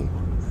team,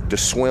 the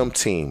swim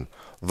team,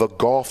 the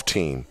golf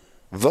team,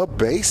 the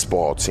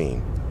baseball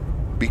team.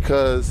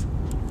 Because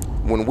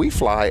when we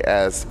fly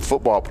as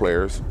football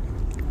players,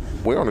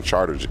 we're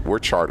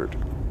chartered.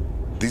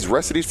 These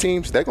rest of these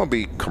teams, they're going to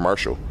be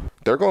commercial.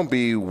 They're going to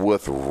be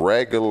with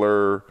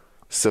regular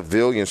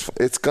civilians.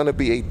 It's going to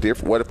be a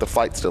different. What if the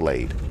flight's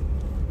delayed?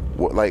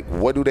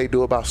 What do they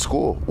do about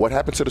school? What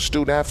happened to the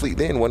student athlete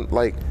then?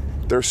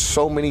 There's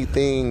so many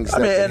things.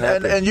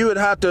 And you would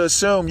have to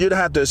assume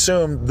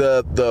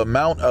the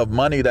amount of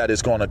money that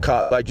is going to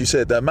cost. Like you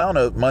said, the amount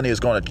of money is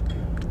going to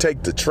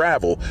take to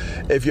travel.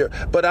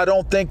 But I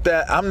don't think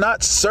that, I'm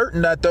not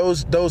certain that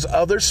those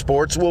other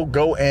sports will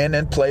go in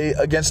and play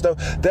against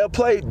they'll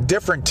play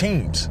different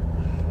teams.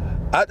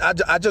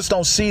 I just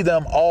don't see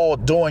them all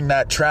doing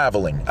that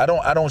traveling.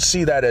 I don't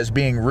see that as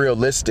being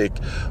realistic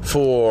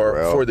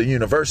for the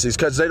universities,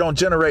 because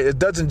it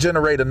doesn't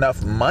generate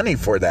enough money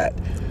for that.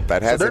 So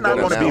they're not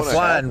going to be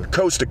flying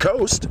coast to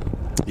coast.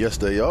 Yes,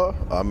 they are.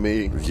 I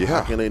mean,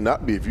 how can they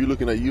not be? If you're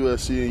looking at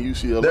USC and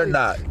UCLA, they're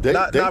not.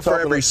 Not for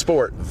every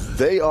sport.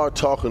 They are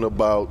talking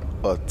about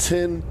a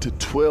 $10 to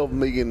 $12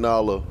 million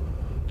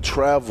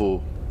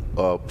travel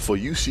for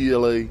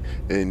UCLA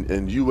and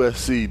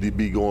USC to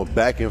be going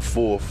back and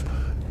forth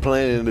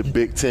playing in the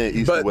Big Ten,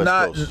 East and West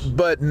Coast.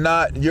 But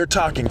not, you're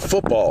talking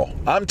football.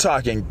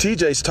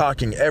 TJ's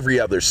talking every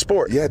other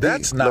sport. Yeah,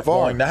 that's not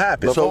going to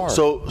happen.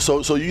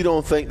 So you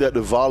don't think that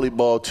the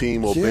volleyball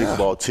team or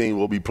baseball team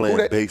will be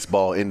playing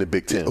baseball in the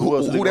Big Ten?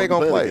 Who they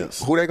going to play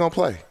against? Who they going to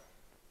play?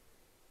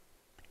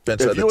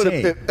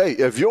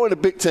 If you're in the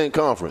Big Ten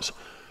Conference,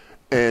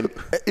 and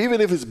even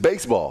if it's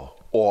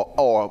baseball,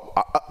 or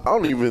I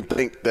don't even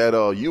think that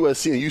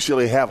USC and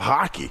UCLA have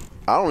hockey.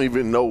 I don't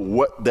even know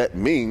what that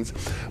means.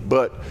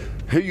 But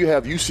here you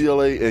have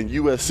UCLA and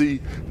USC.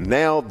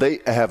 Now they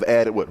have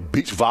added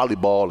beach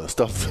volleyball and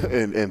stuff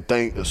and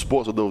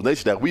sports of those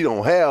nations that we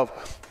don't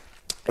have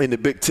in the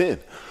Big Ten.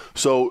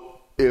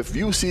 So if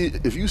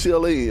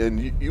UCLA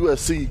and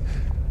USC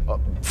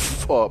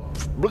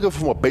looking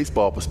from a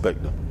baseball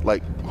perspective,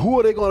 who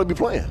are they going to be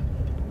playing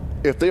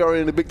if they are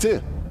in the Big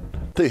Ten?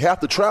 They have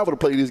to travel to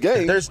play these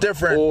games.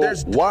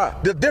 Why?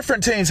 The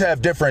different teams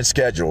have different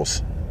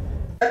schedules.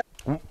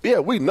 Yeah,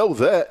 we know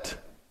that.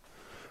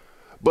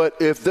 But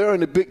if they're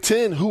in the Big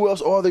Ten, who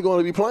else are they going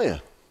to be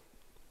playing?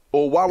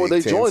 Or why would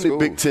they join the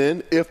Big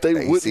Ten if they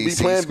wouldn't be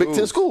playing Big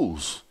Ten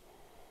schools?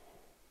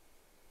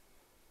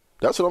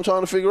 That's what I'm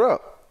trying to figure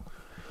out.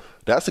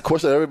 That's the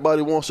question that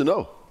everybody wants to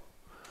know.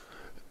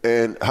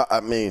 And,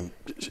 I mean,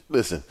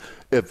 listen,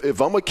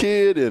 if I'm a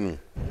kid and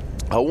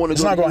I want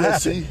to go to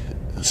USC,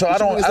 so I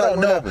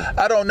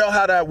don't know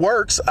how that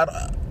works.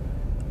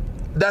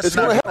 That's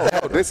not going to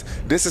happen.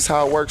 This is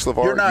how it works,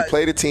 LeVar. You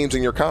play the teams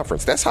in your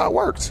conference. That's how it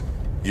works.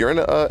 You're in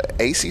the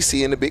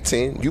ACC in the Big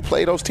Ten. You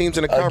play those teams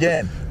in the conference.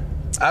 Again,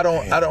 I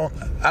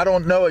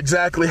don't know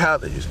exactly how.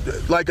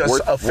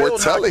 A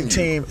field hockey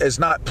team is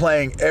not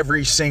playing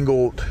every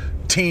single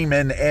team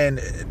and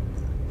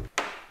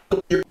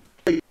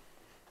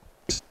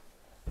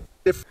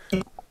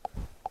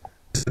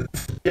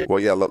well,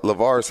 yeah,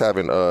 LeVar's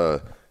having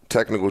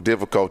technical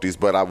difficulties,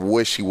 but I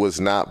wish he was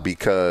not,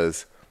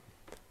 because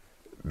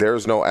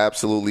there's no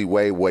absolutely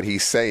way what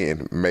he's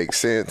saying makes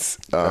sense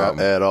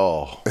at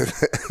all.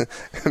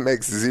 It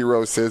makes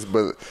zero sense.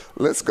 But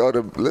let's go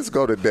to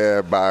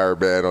Dan Byer,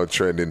 man, on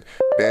trending.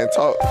 Dan,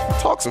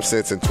 talk some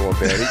sense into him,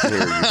 man. He can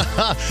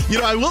hear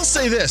you. I will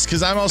say this,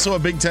 because I'm also a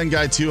Big Ten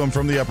guy too. I'm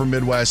from the Upper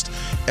Midwest.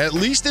 At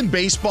least in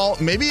baseball,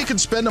 maybe you could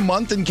spend a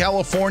month in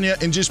California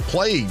and just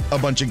play a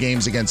bunch of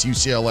games against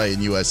UCLA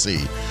and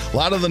USC. A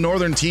lot of the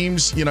northern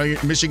teams,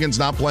 Michigan's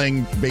not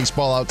playing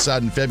baseball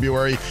outside in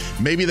February.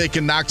 Maybe they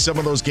can knock some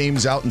of those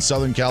games out in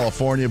Southern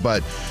California,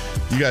 but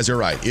you guys are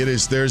right.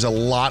 There's a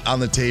lot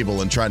on the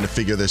table in trying to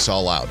figure this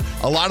all out.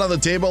 A lot on the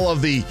table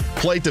of the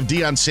plate of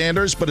Deion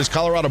Sanders, but his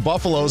Colorado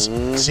Buffaloes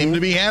seem to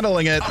be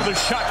handling it. The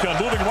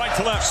shotgun, moving right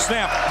to left,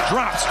 snap,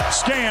 drops,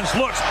 scans,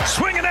 looks,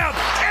 swinging out,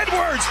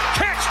 Edwards,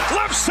 catch,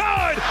 left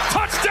side,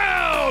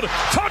 touchdown!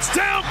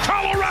 Touchdown,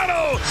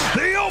 Colorado!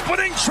 The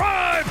opening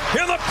drive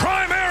in the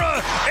prime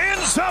era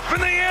ends up in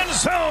the end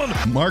zone.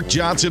 Mark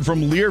Johnson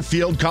from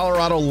Learfield,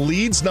 Colorado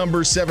leads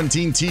number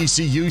 17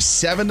 TCU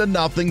 7-0.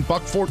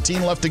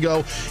 $1:14 left to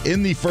go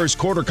in the first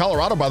quarter.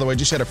 Colorado, by the way,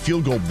 just had a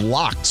field goal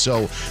blocked,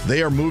 so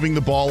they are moving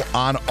the ball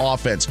on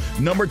offense.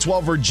 Number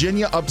 12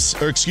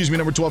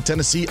 number 12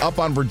 Tennessee up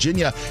on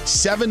Virginia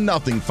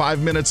 7-0. 5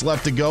 minutes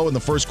left to go in the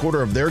first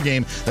quarter of their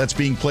game that's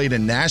being played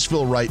in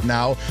Nashville right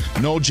now.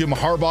 No Jim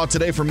Harbaugh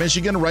today for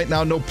Michigan. Right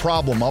now, no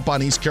problem. Up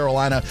on East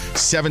Carolina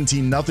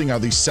 17-0 are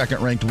the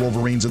second-ranked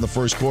Wolverines in the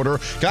first quarter.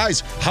 quarter.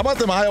 Guys, how about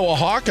them Iowa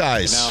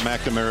Hawkeyes? Now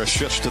McNamara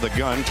shifts to the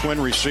gun. Twin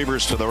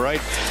receivers to the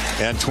right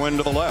and twin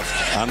to the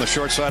left on the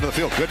short side of the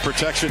field. Good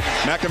protection.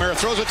 McNamara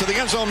throws it to the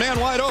end zone. Man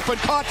wide open.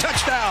 Caught.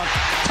 Touchdown.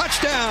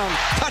 Touchdown.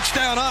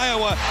 Touchdown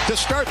Iowa to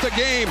start the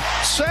game.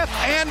 Seth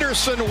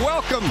Anderson,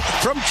 welcome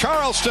from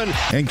Charleston.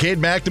 And Cade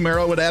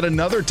McNamara would add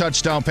another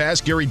touchdown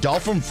pass. Gary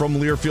Dolpham from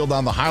Learfield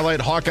on the highlight.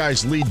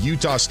 Hawkeyes lead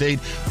Utah State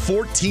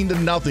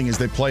 14-0 as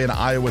they play in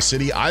Iowa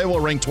City. Iowa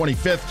ranked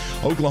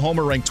 25th.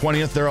 Oklahoma ranked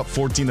 20th. They're up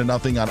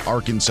 14-0 on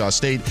Arkansas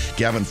State.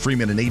 Gavin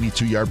Freeman, an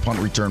 82-yard punt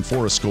return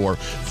for a score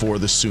for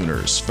the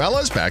Sooners.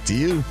 Fellas, back to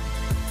you.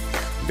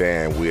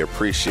 Dan, we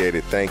appreciate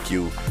it. Thank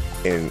you.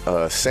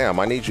 And Sam,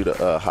 I need you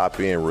to hop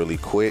in really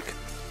quick.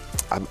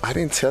 I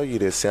didn't tell you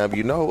this, Sam.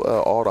 You know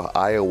all the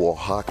Iowa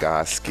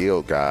Hawkeye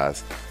skilled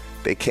guys,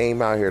 they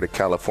came out here to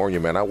California,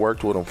 man. I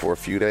worked with them for a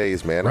few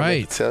days, man. Right. I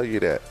meant to tell you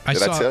that.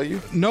 Did I tell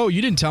you? No,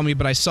 you didn't tell me,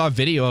 but I saw a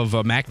video of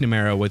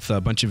McNamara with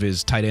a bunch of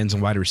his tight ends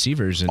and wide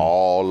receivers. And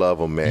all of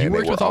them, man. You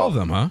worked with all of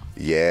them, huh?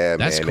 Yeah,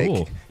 That's man.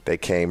 Cool. They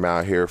came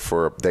out here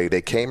for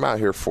they came out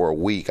here for a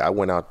week. I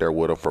went out there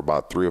with them for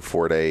about 3 or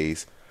 4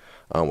 days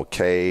with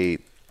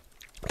Cade,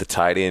 the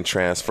tight end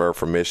transfer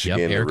from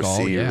Michigan,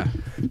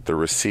 the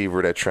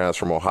receiver that transferred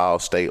from Ohio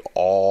State.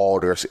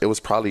 It was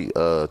probably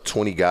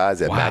 20 guys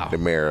that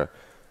McNamara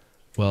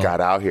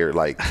got out here.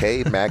 Like,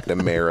 Cade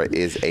McNamara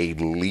is a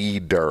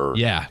leader.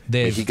 Yeah.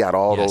 He got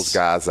all those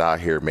guys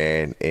out here,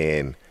 man.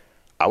 And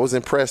I was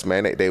impressed,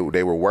 man. They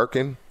were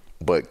working,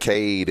 but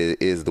Cade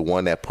is the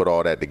one that put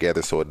all that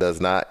together. So it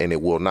does not, and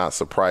it will not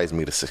surprise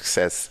me, the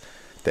success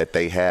that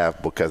they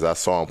have, because I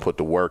saw them put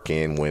the work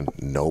in when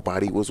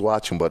nobody was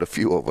watching but a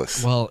few of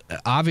us. Well,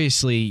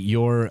 obviously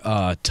your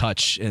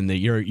touch and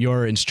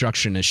your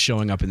instruction is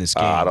showing up in this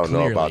game. I don't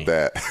clearly, know about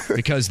that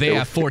because they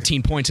have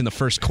 14 points in the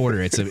first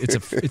quarter.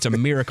 It's a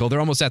miracle. They're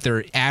almost at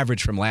their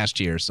average from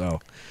last year. So,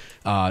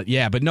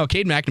 but no,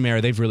 Cade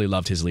McNamara, they've really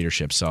loved his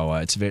leadership. So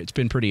it's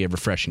been pretty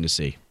refreshing to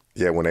see.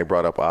 Yeah, when they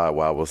brought up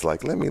Iowa, I was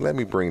like, let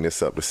me bring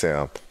this up to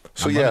Sam.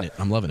 So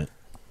I'm loving it.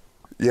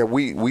 Yeah,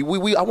 we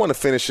I want to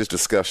finish this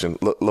discussion.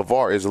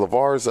 LeVar's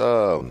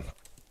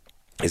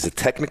is the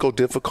technical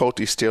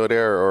difficulty still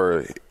there,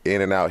 or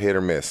in and out, hit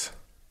or miss?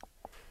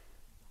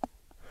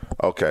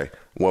 Okay.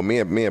 Well, me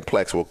and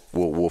Plex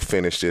will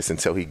finish this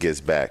until he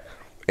gets back.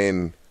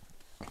 And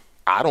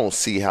I don't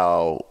see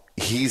how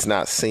he's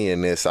not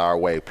seeing this our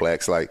way,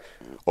 Plex. Like,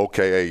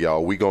 okay, hey,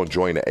 y'all, we going to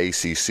join the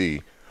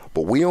ACC.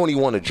 But we only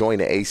want to join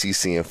the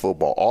ACC in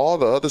football. All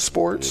the other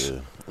sports,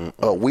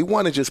 we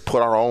want to just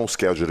put our own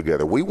schedule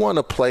together. We want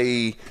to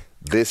play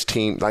this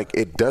team. Like,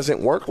 it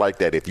doesn't work like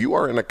that. If you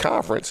are in a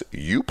conference,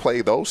 you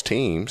play those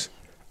teams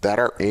that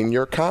are in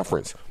your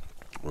conference.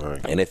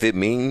 Right. And if it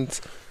means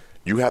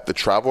you have to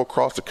travel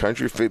across the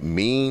country, if it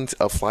means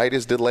a flight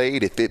is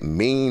delayed, if it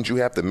means you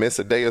have to miss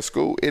a day of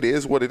school, it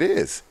is what it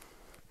is.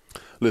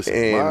 Listen,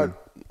 and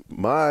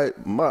my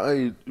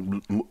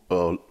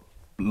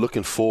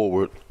looking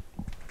forward,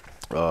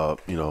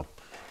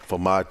 for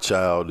my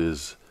child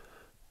is,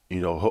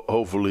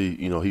 hopefully,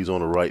 he's on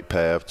the right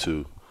path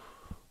to,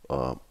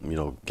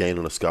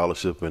 gaining a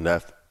scholarship, and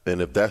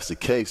if that's the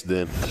case,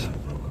 then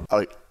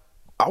I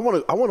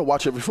want to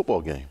watch every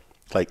football game,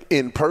 like,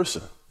 in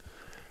person.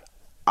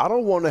 I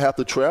don't want to have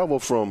to travel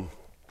from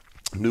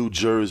New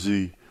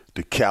Jersey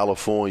to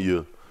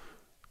California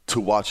to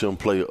watch him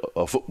play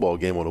a football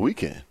game on the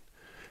weekend.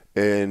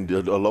 And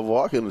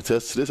LeVar can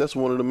attest to this. That's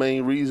one of the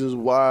main reasons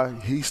why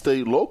he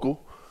stayed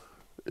local,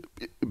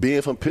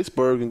 being from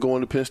Pittsburgh and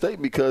going to Penn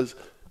State, because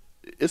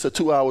it's a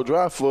 2-hour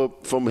drive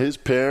from his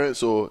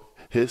parents or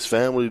his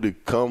family to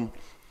come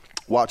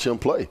watch him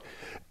play.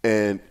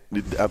 And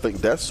I think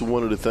that's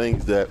one of the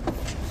things that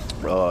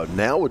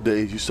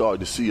nowadays you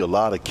start to see a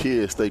lot of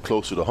kids stay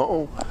closer to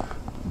home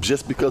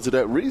just because of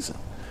that reason.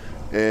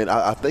 And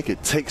I think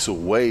it takes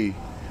away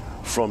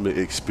from the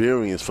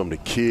experience from the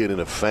kid and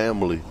the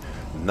family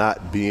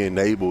not being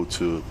able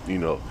to,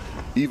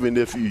 even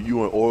if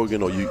you're in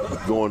Oregon or you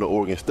going to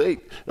Oregon State,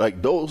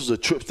 like, those are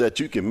trips that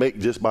you can make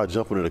just by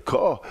jumping in the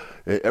car.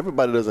 And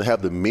everybody doesn't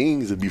have the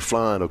means to be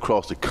flying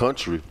across the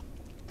country,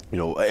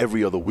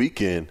 every other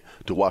weekend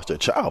to watch their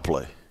child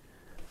play.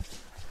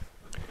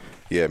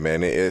 Yeah,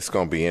 man, it's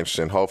going to be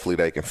interesting. Hopefully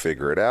they can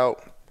figure it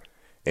out.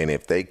 And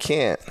if they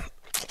can't,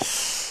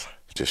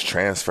 just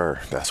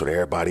transfer. That's what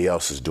everybody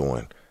else is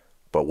doing.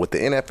 But with the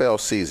NFL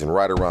season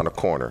right around the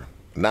corner,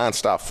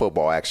 nonstop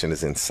football action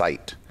is in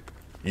sight.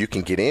 You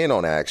can get in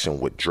on action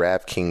with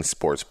DraftKings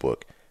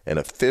Sportsbook, an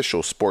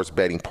official sports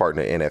betting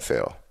partner of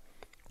NFL.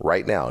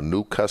 Right now,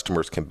 new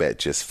customers can bet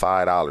just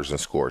 $5 and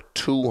score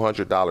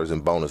 $200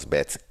 in bonus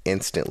bets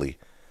instantly.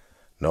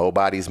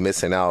 Nobody's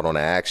missing out on the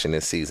action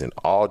this season.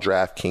 All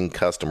DraftKings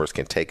customers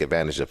can take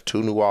advantage of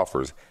 2 new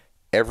offers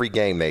every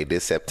game day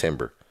this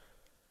September.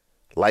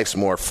 Life's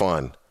more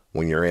fun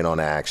when you're in on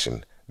the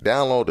action.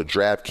 Download the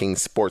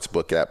DraftKings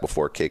Sportsbook app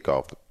before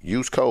kickoff.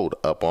 Use code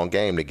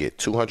UPONGAME to get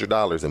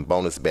 $200 in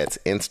bonus bets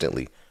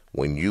instantly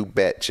when you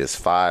bet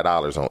just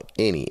 $5 on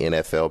any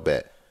NFL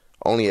bet.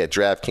 Only at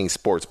DraftKings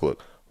Sportsbook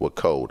with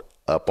code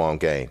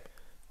UPONGAME.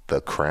 The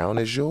crown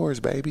is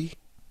yours, baby.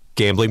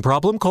 Gambling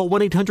problem? Call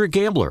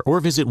 1-800-GAMBLER or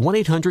visit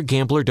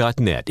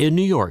 1-800-GAMBLER.net. In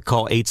New York,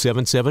 call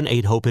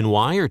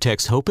 877-8-HOPE-NY or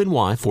text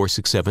HOPE-NY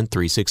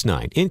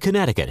 467-369. In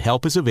Connecticut,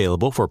 help is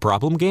available for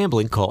problem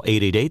gambling. Call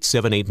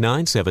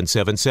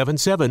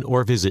 888-789-7777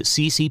 or visit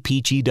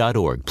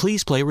ccpg.org.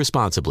 Please play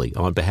responsibly.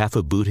 On behalf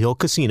of Boot Hill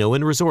Casino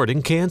and Resort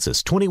in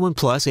Kansas, 21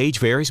 plus, age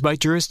varies by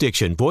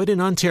jurisdiction. Void in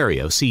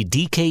Ontario. See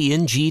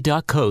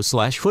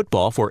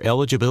dkng.co/football for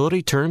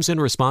eligibility, terms, and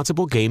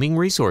responsible gaming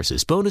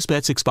resources. Bonus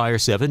bets expire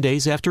 7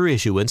 days after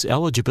issuance.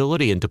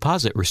 Eligibility and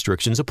deposit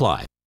restrictions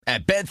apply.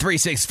 At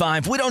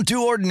Bet365, we don't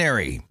do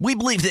ordinary. We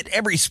believe that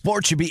every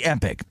sport should be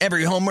epic.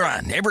 Every home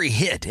run, every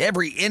hit,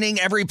 every inning,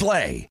 every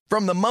play.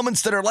 From the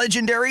moments that are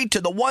legendary to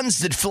the ones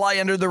that fly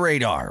under the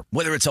radar.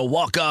 Whether it's a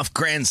walk-off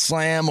grand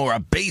slam or a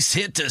base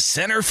hit to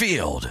center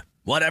field.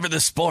 Whatever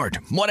the sport,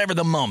 whatever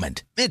the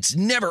moment. It's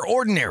never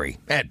ordinary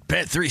at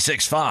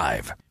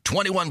Bet365.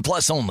 21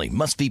 plus only.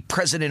 Must be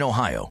present in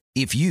Ohio.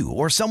 If you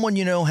or someone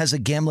you know has a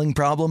gambling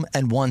problem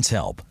and wants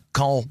help,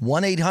 call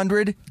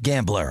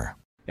 1-800-GAMBLER.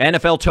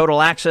 NFL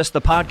Total Access,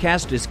 the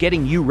podcast, is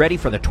getting you ready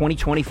for the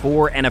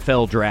 2024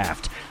 NFL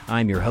Draft.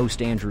 I'm your host,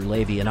 Andrew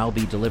Levy, and I'll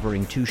be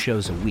delivering 2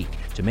 shows a week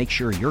to make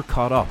sure you're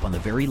caught up on the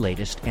very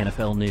latest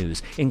NFL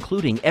news,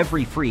 including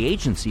every free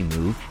agency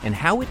move and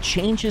how it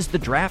changes the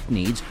draft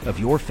needs of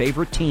your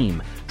favorite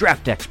team.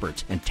 Draft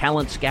experts and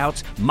talent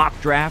scouts, mock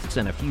drafts,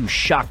 and a few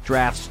shock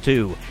drafts,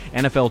 too.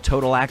 NFL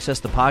Total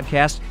Access, the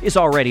podcast, is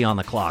already on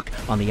the clock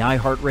on the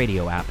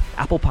iHeartRadio app,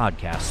 Apple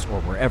Podcasts,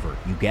 or wherever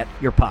you get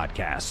your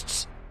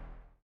podcasts.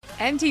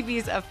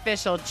 MTV's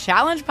official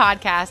Challenge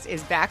podcast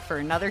is back for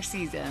another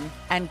season.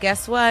 And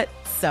guess what?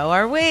 So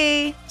are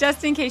we.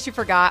 Just in case you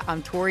forgot,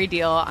 I'm Tori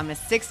Deal. I'm a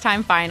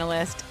 6-time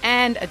finalist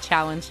and a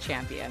Challenge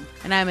champion.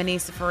 And I'm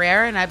Anissa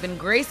Ferreira, and I've been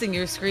gracing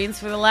your screens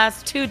for the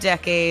last 2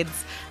 decades.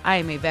 I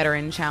am a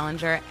veteran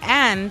challenger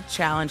and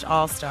Challenge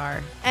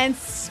All-Star. And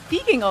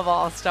speaking of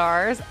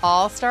All-Stars,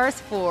 All-Stars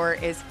 4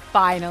 is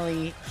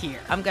finally here.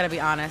 I'm going to be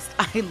honest.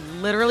 I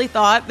literally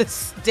thought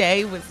this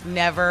day was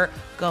never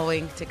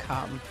going to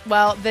come.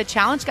 Well, the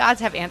Challenge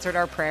gods have answered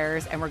our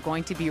prayers, and we're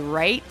going to be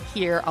right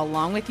here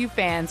along with you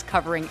fans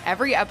covering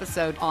every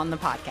episode on the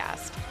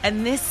podcast.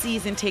 And this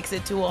season takes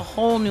it to a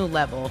whole new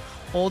level.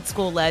 Old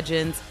school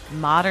legends,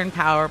 modern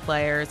power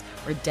players,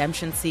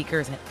 redemption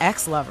seekers, and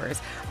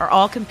ex-lovers are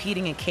all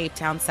competing in Cape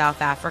Town,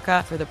 South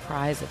Africa for the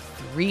prize of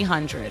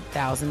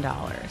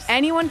 $300,000.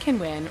 Anyone can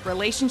win,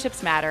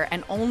 relationships matter,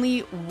 and only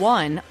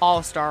one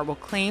All-Star will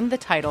claim the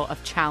title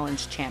of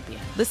Challenge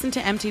champion. Listen to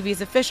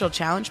MTV's official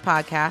Challenge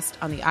podcast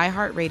on the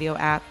iHeartRadio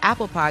app,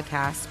 Apple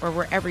Podcasts, or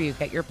wherever you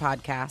get your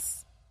podcasts.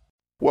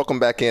 Welcome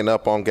back in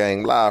Up on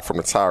Game, live from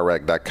the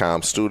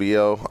TireRack.com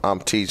studio. I'm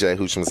TJ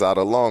Hushmanzada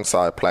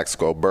alongside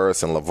Plaxico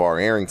Burris and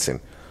LeVar Arrington.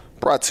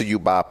 Brought to you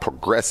by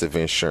Progressive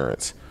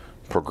Insurance.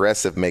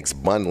 Progressive makes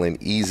bundling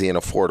easy and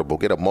affordable.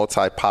 Get a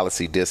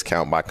multi-policy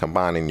discount by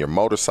combining your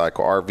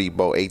motorcycle, RV,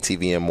 boat,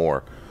 ATV, and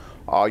more.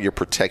 All your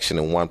protection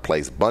in one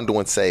place. Bundle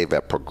and save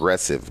at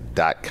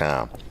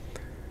Progressive.com.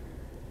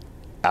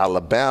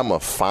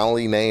 Alabama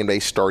finally named a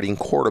starting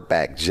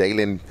quarterback.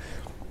 Jalen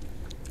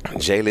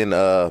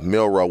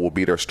Milroe will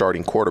be their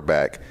starting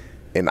quarterback.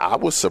 And I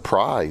was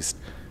surprised.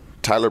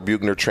 Tyler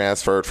Buchner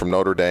transferred from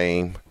Notre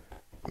Dame.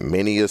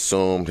 Many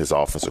assumed his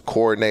offensive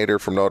coordinator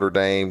from Notre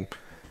Dame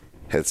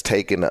has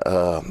taken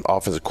an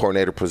offensive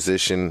coordinator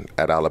position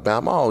at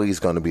Alabama. Oh, he's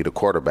going to be the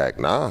quarterback.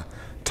 Nah.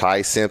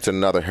 Ty Simpson,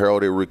 another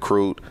heralded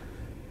recruit.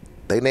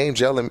 They named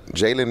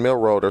Jalen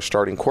Milroe their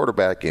starting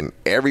quarterback, and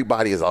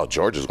everybody is,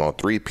 Georgia's going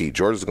to three-peat.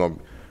 Georgia's going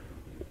to.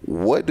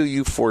 What do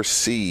you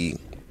foresee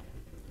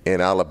in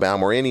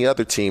Alabama or any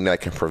other team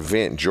that can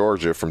prevent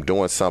Georgia from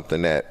doing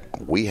something that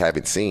we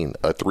haven't seen,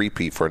 a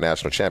three-peat for a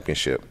national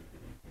championship?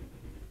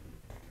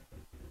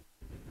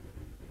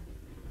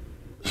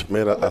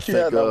 Man, I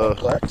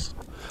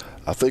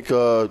think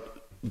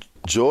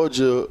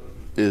Georgia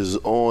is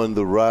on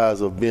the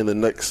rise of being the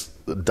next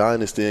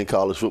dynasty in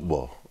college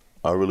football.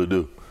 I really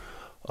do.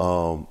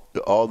 All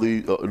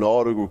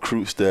the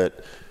recruits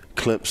that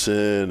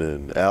Clemson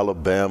and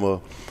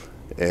Alabama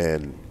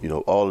and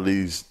all of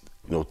these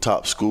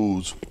top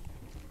schools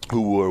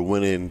who were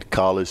winning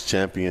college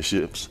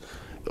championships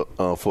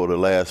for the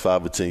last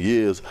 5 or 10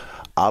 years.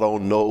 I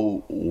don't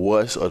know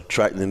what's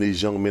attracting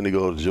these young men to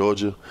go to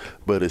Georgia,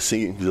 but it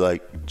seems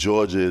like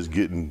Georgia is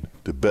getting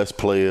the best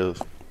players,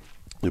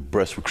 the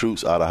best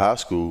recruits out of high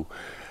school,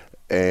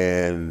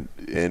 and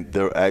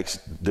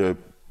they're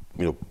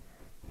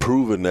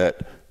proving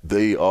that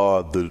they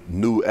are the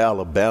new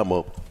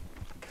Alabama,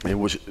 in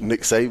which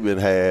Nick Saban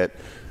had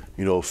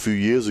a few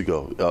years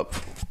ago,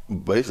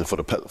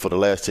 basically for the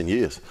last 10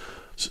 years.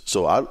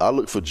 So I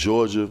look for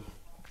Georgia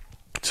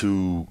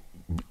to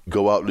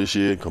go out this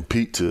year and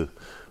compete to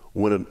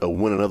win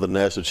another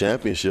national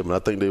championship, and I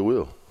think they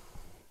will.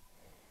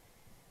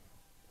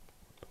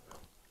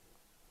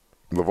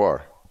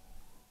 LeVar.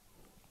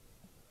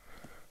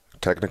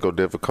 Technical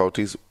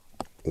difficulties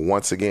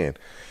once again.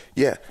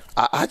 Yeah,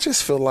 I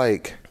just feel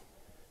like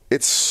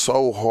it's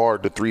so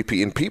hard to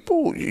three-peat. And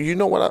people,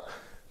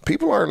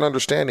 people aren't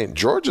understanding.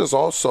 Georgia's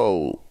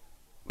also,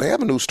 they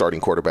have a new starting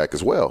quarterback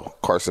as well,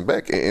 Carson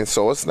Beck. And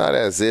so it's not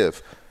as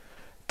if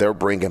they're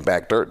bringing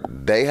back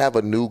they have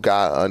a new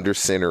guy under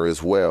center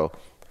as well.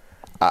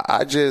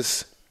 I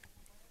just,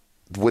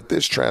 with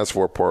this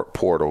transfer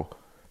portal,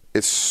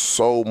 it's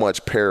so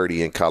much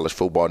parity in college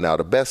football now.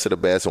 The best of the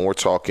best, and we're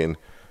talking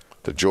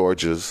the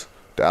Georgias,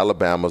 the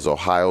Alabamas,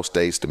 Ohio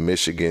States, the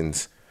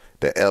Michigans,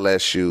 the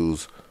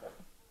LSUs,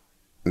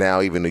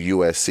 now even the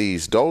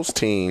USCs. Those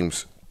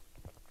teams,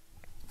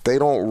 they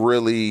don't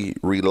really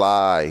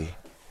rely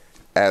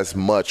as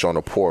much on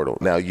the portal.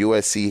 Now,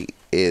 USC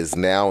is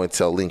now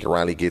until Lincoln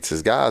Riley gets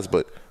his guys,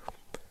 but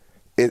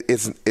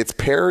it's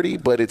parity,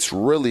 but it's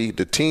really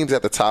the teams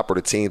at the top are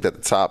the teams at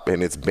the top,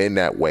 and it's been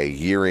that way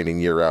year in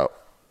and year out.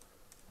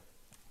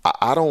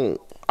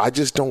 I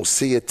just don't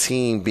see a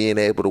team being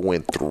able to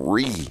win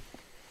 3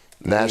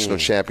 national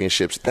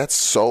championships. That's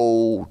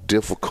so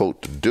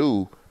difficult to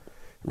do,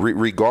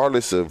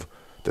 regardless of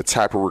the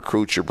type of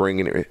recruit you're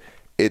bringing in.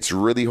 It's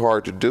really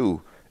hard to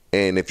do.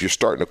 And if you're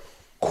starting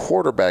a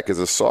quarterback as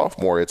a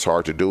sophomore, it's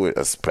hard to do it,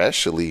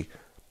 especially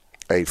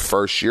a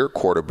first-year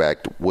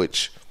quarterback,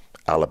 which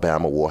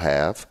Alabama will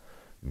have,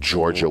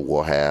 Georgia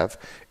will have.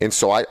 And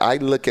so I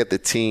look at the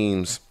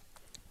teams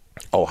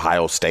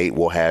Ohio State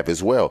will have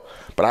as well.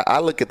 But I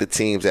look at the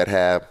teams that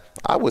have,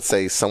 I would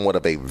say, somewhat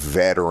of a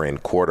veteran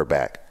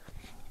quarterback.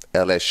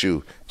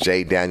 LSU,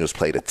 Jay Daniels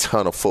played a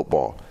ton of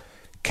football.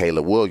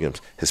 Caleb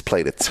Williams has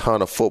played a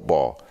ton of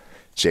football.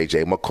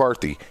 J.J.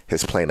 McCarthy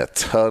has played a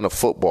ton of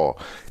football.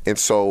 And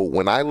so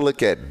when I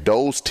look at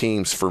those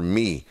teams, for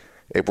me,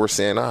 if we're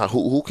saying,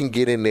 who can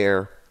get in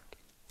there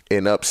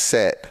and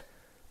upset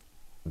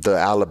the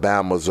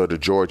Alabamas or the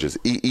Georgias?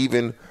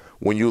 Even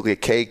when you look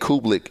at Cade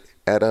Kublik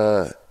at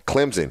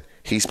Clemson,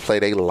 he's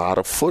played a lot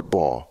of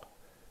football.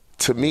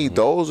 To me,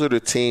 those are the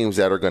teams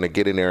that are going to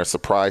get in there and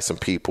surprise some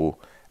people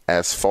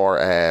as far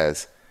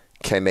as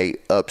can they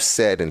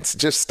upset and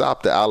just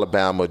stop the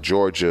Alabama,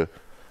 Georgia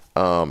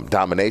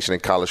domination in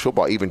college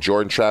football. Even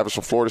Jordan Travis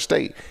from Florida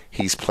State,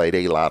 he's played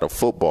a lot of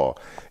football.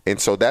 And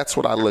so that's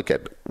what I look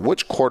at.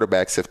 Which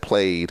quarterbacks have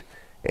played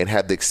and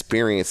had the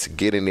experience to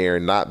get in there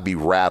and not be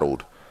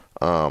rattled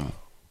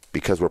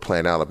because we're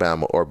playing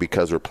Alabama or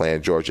because we're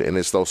playing Georgia. And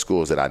it's those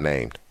schools that I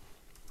named.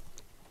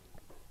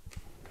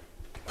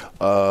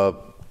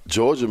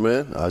 Georgia,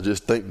 man, I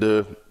just think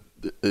they're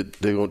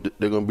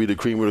gonna be the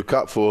cream of the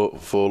crop for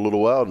a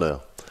little while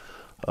now.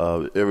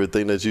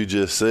 Everything that you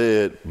just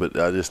said, but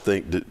I just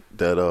think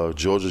that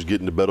Georgia's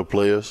getting the better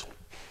players,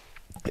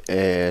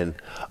 and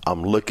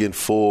I'm looking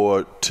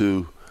forward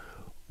to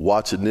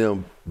watching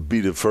them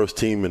be the first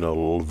team in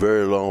a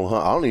very long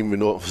time. I don't even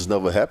know if it's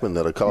never happened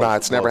that a college. No,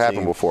 it's never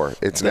happened before.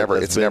 It's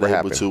never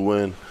happened to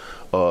win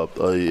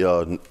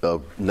a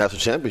national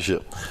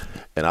championship.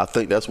 And I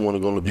think that's going to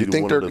be one of the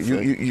things.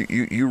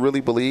 You really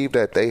believe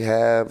that they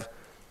have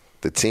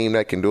the team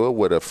that can do it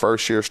with a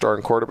first-year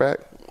starting quarterback?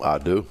 I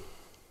do.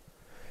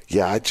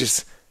 Yeah,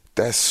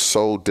 that's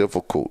so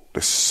difficult.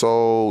 It's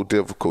so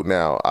difficult.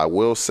 Now, I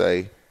will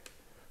say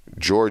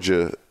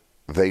Georgia,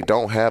 they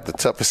don't have the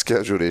toughest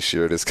schedule this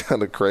year. It's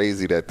kind of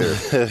crazy that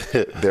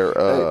they're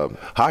hey,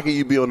 how can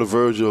you be on the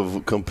verge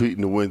of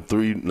competing to win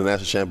 3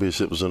 national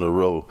championships in a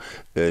row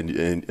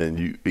and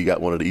you got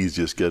one of the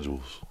easiest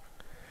schedules?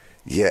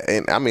 Yeah,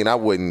 and I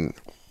mean,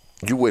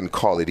 you wouldn't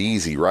call it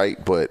easy,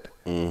 right? But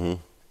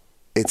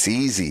it's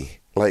easy.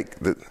 Like,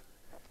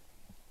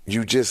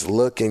 you just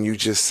look and you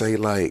just say,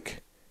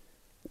 like,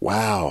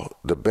 wow,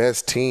 the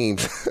best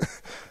teams,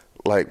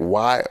 like,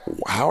 why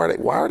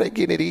are they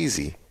getting it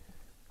easy?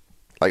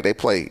 Like, they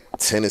play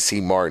Tennessee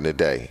Martin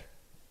today.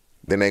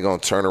 Then they're going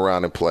to turn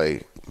around and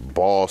play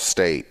Ball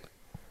State.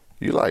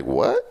 You're like,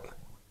 what?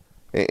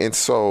 And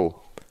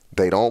so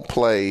they don't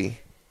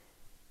play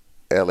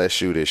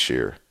LSU this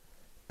year.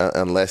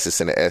 Unless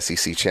it's in the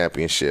SEC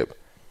championship.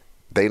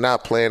 They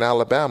not playing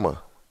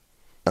Alabama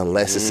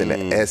unless it's in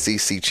the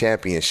SEC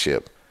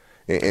championship.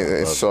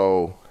 And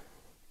so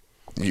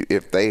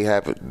if they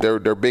have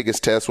their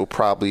biggest test will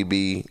probably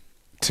be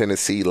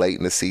Tennessee late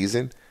in the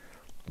season.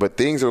 But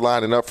things are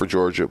lining up for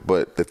Georgia.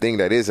 But the thing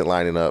that isn't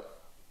lining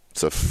up,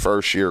 it's a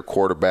first-year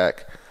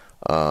quarterback.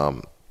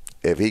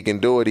 If he can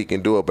do it, he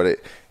can do it. But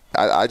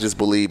I just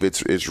believe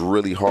it's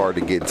really hard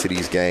to get into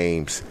these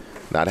games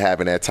not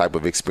having that type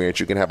of experience.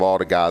 You can have all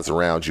the guys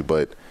around you,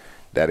 but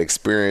that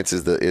experience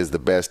is the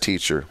best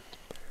teacher.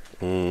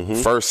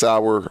 First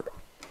hour,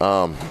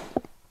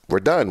 we're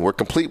done. We're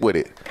complete with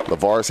it.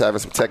 LeVar's having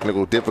some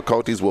technical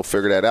difficulties. We'll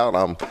figure that out.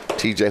 I'm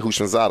TJ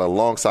Houshmandzadeh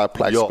alongside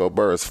Plaxico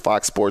Burress,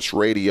 Fox Sports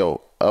Radio,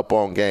 Up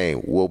on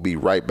Game. We'll be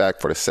right back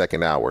for the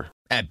second hour.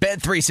 At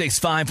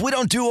Bet365, we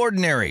don't do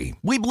ordinary.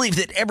 We believe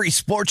that every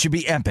sport should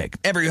be epic.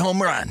 Every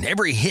home run,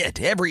 every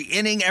hit, every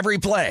inning, every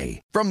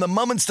play. From the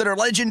moments that are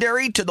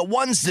legendary to the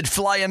ones that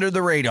fly under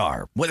the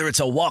radar. Whether it's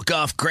a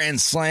walk-off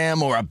grand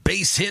slam or a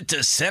base hit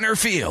to center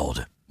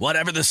field.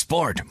 Whatever the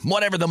sport,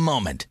 whatever the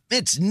moment.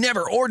 It's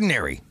never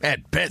ordinary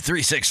at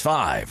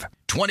Bet365.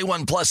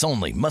 21 plus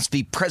only. Must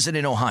be present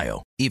in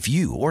Ohio. If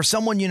you or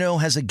someone you know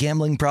has a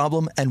gambling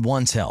problem and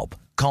wants help,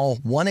 Call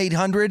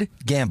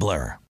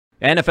 1-800-GAMBLER.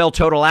 NFL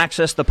Total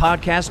Access, the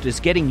podcast, is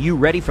getting you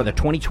ready for the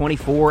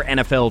 2024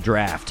 NFL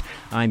Draft.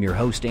 I'm your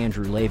host,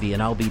 Andrew Levy,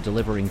 and I'll be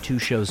delivering 2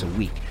 shows a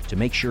week to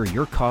make sure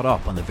you're caught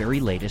up on the very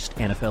latest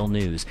NFL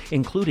news,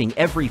 including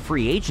every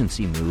free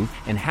agency move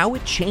and how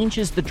it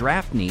changes the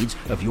draft needs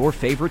of your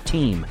favorite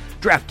team.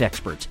 Draft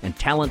experts and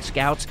talent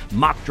scouts,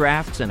 mock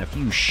drafts, and a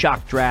few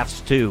shock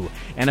drafts, too.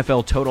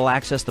 NFL Total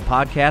Access, the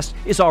podcast,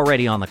 is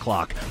already on the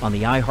clock on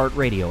the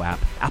iHeartRadio app,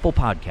 Apple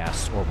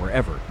Podcasts, or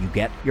wherever you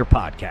get your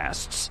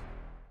podcasts.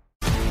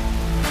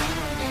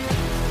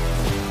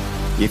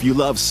 If you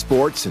love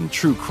sports and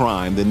true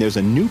crime, then there's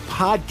a new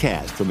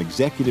podcast from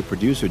executive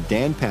producer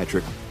Dan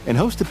Patrick and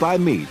hosted by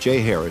me,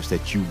 Jay Harris,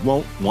 that you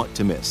won't want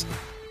to miss.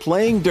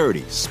 Playing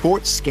Dirty: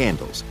 Sports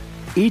Scandals.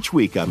 Each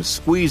week, I'm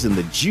squeezing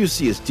the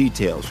juiciest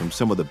details from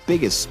some of the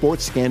biggest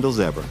sports scandals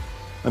ever.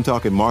 I'm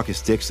talking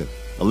Marcus Dixon,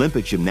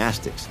 Olympic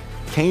gymnastics,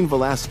 Cain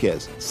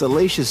Velasquez,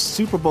 salacious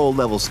Super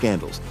Bowl-level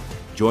scandals.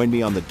 Join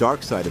me on the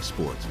dark side of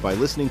sports by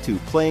listening to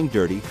Playing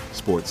Dirty: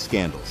 Sports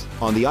Scandals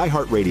on the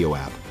iHeartRadio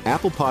app,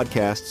 Apple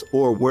Podcasts,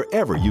 or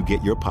wherever you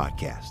get your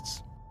podcasts.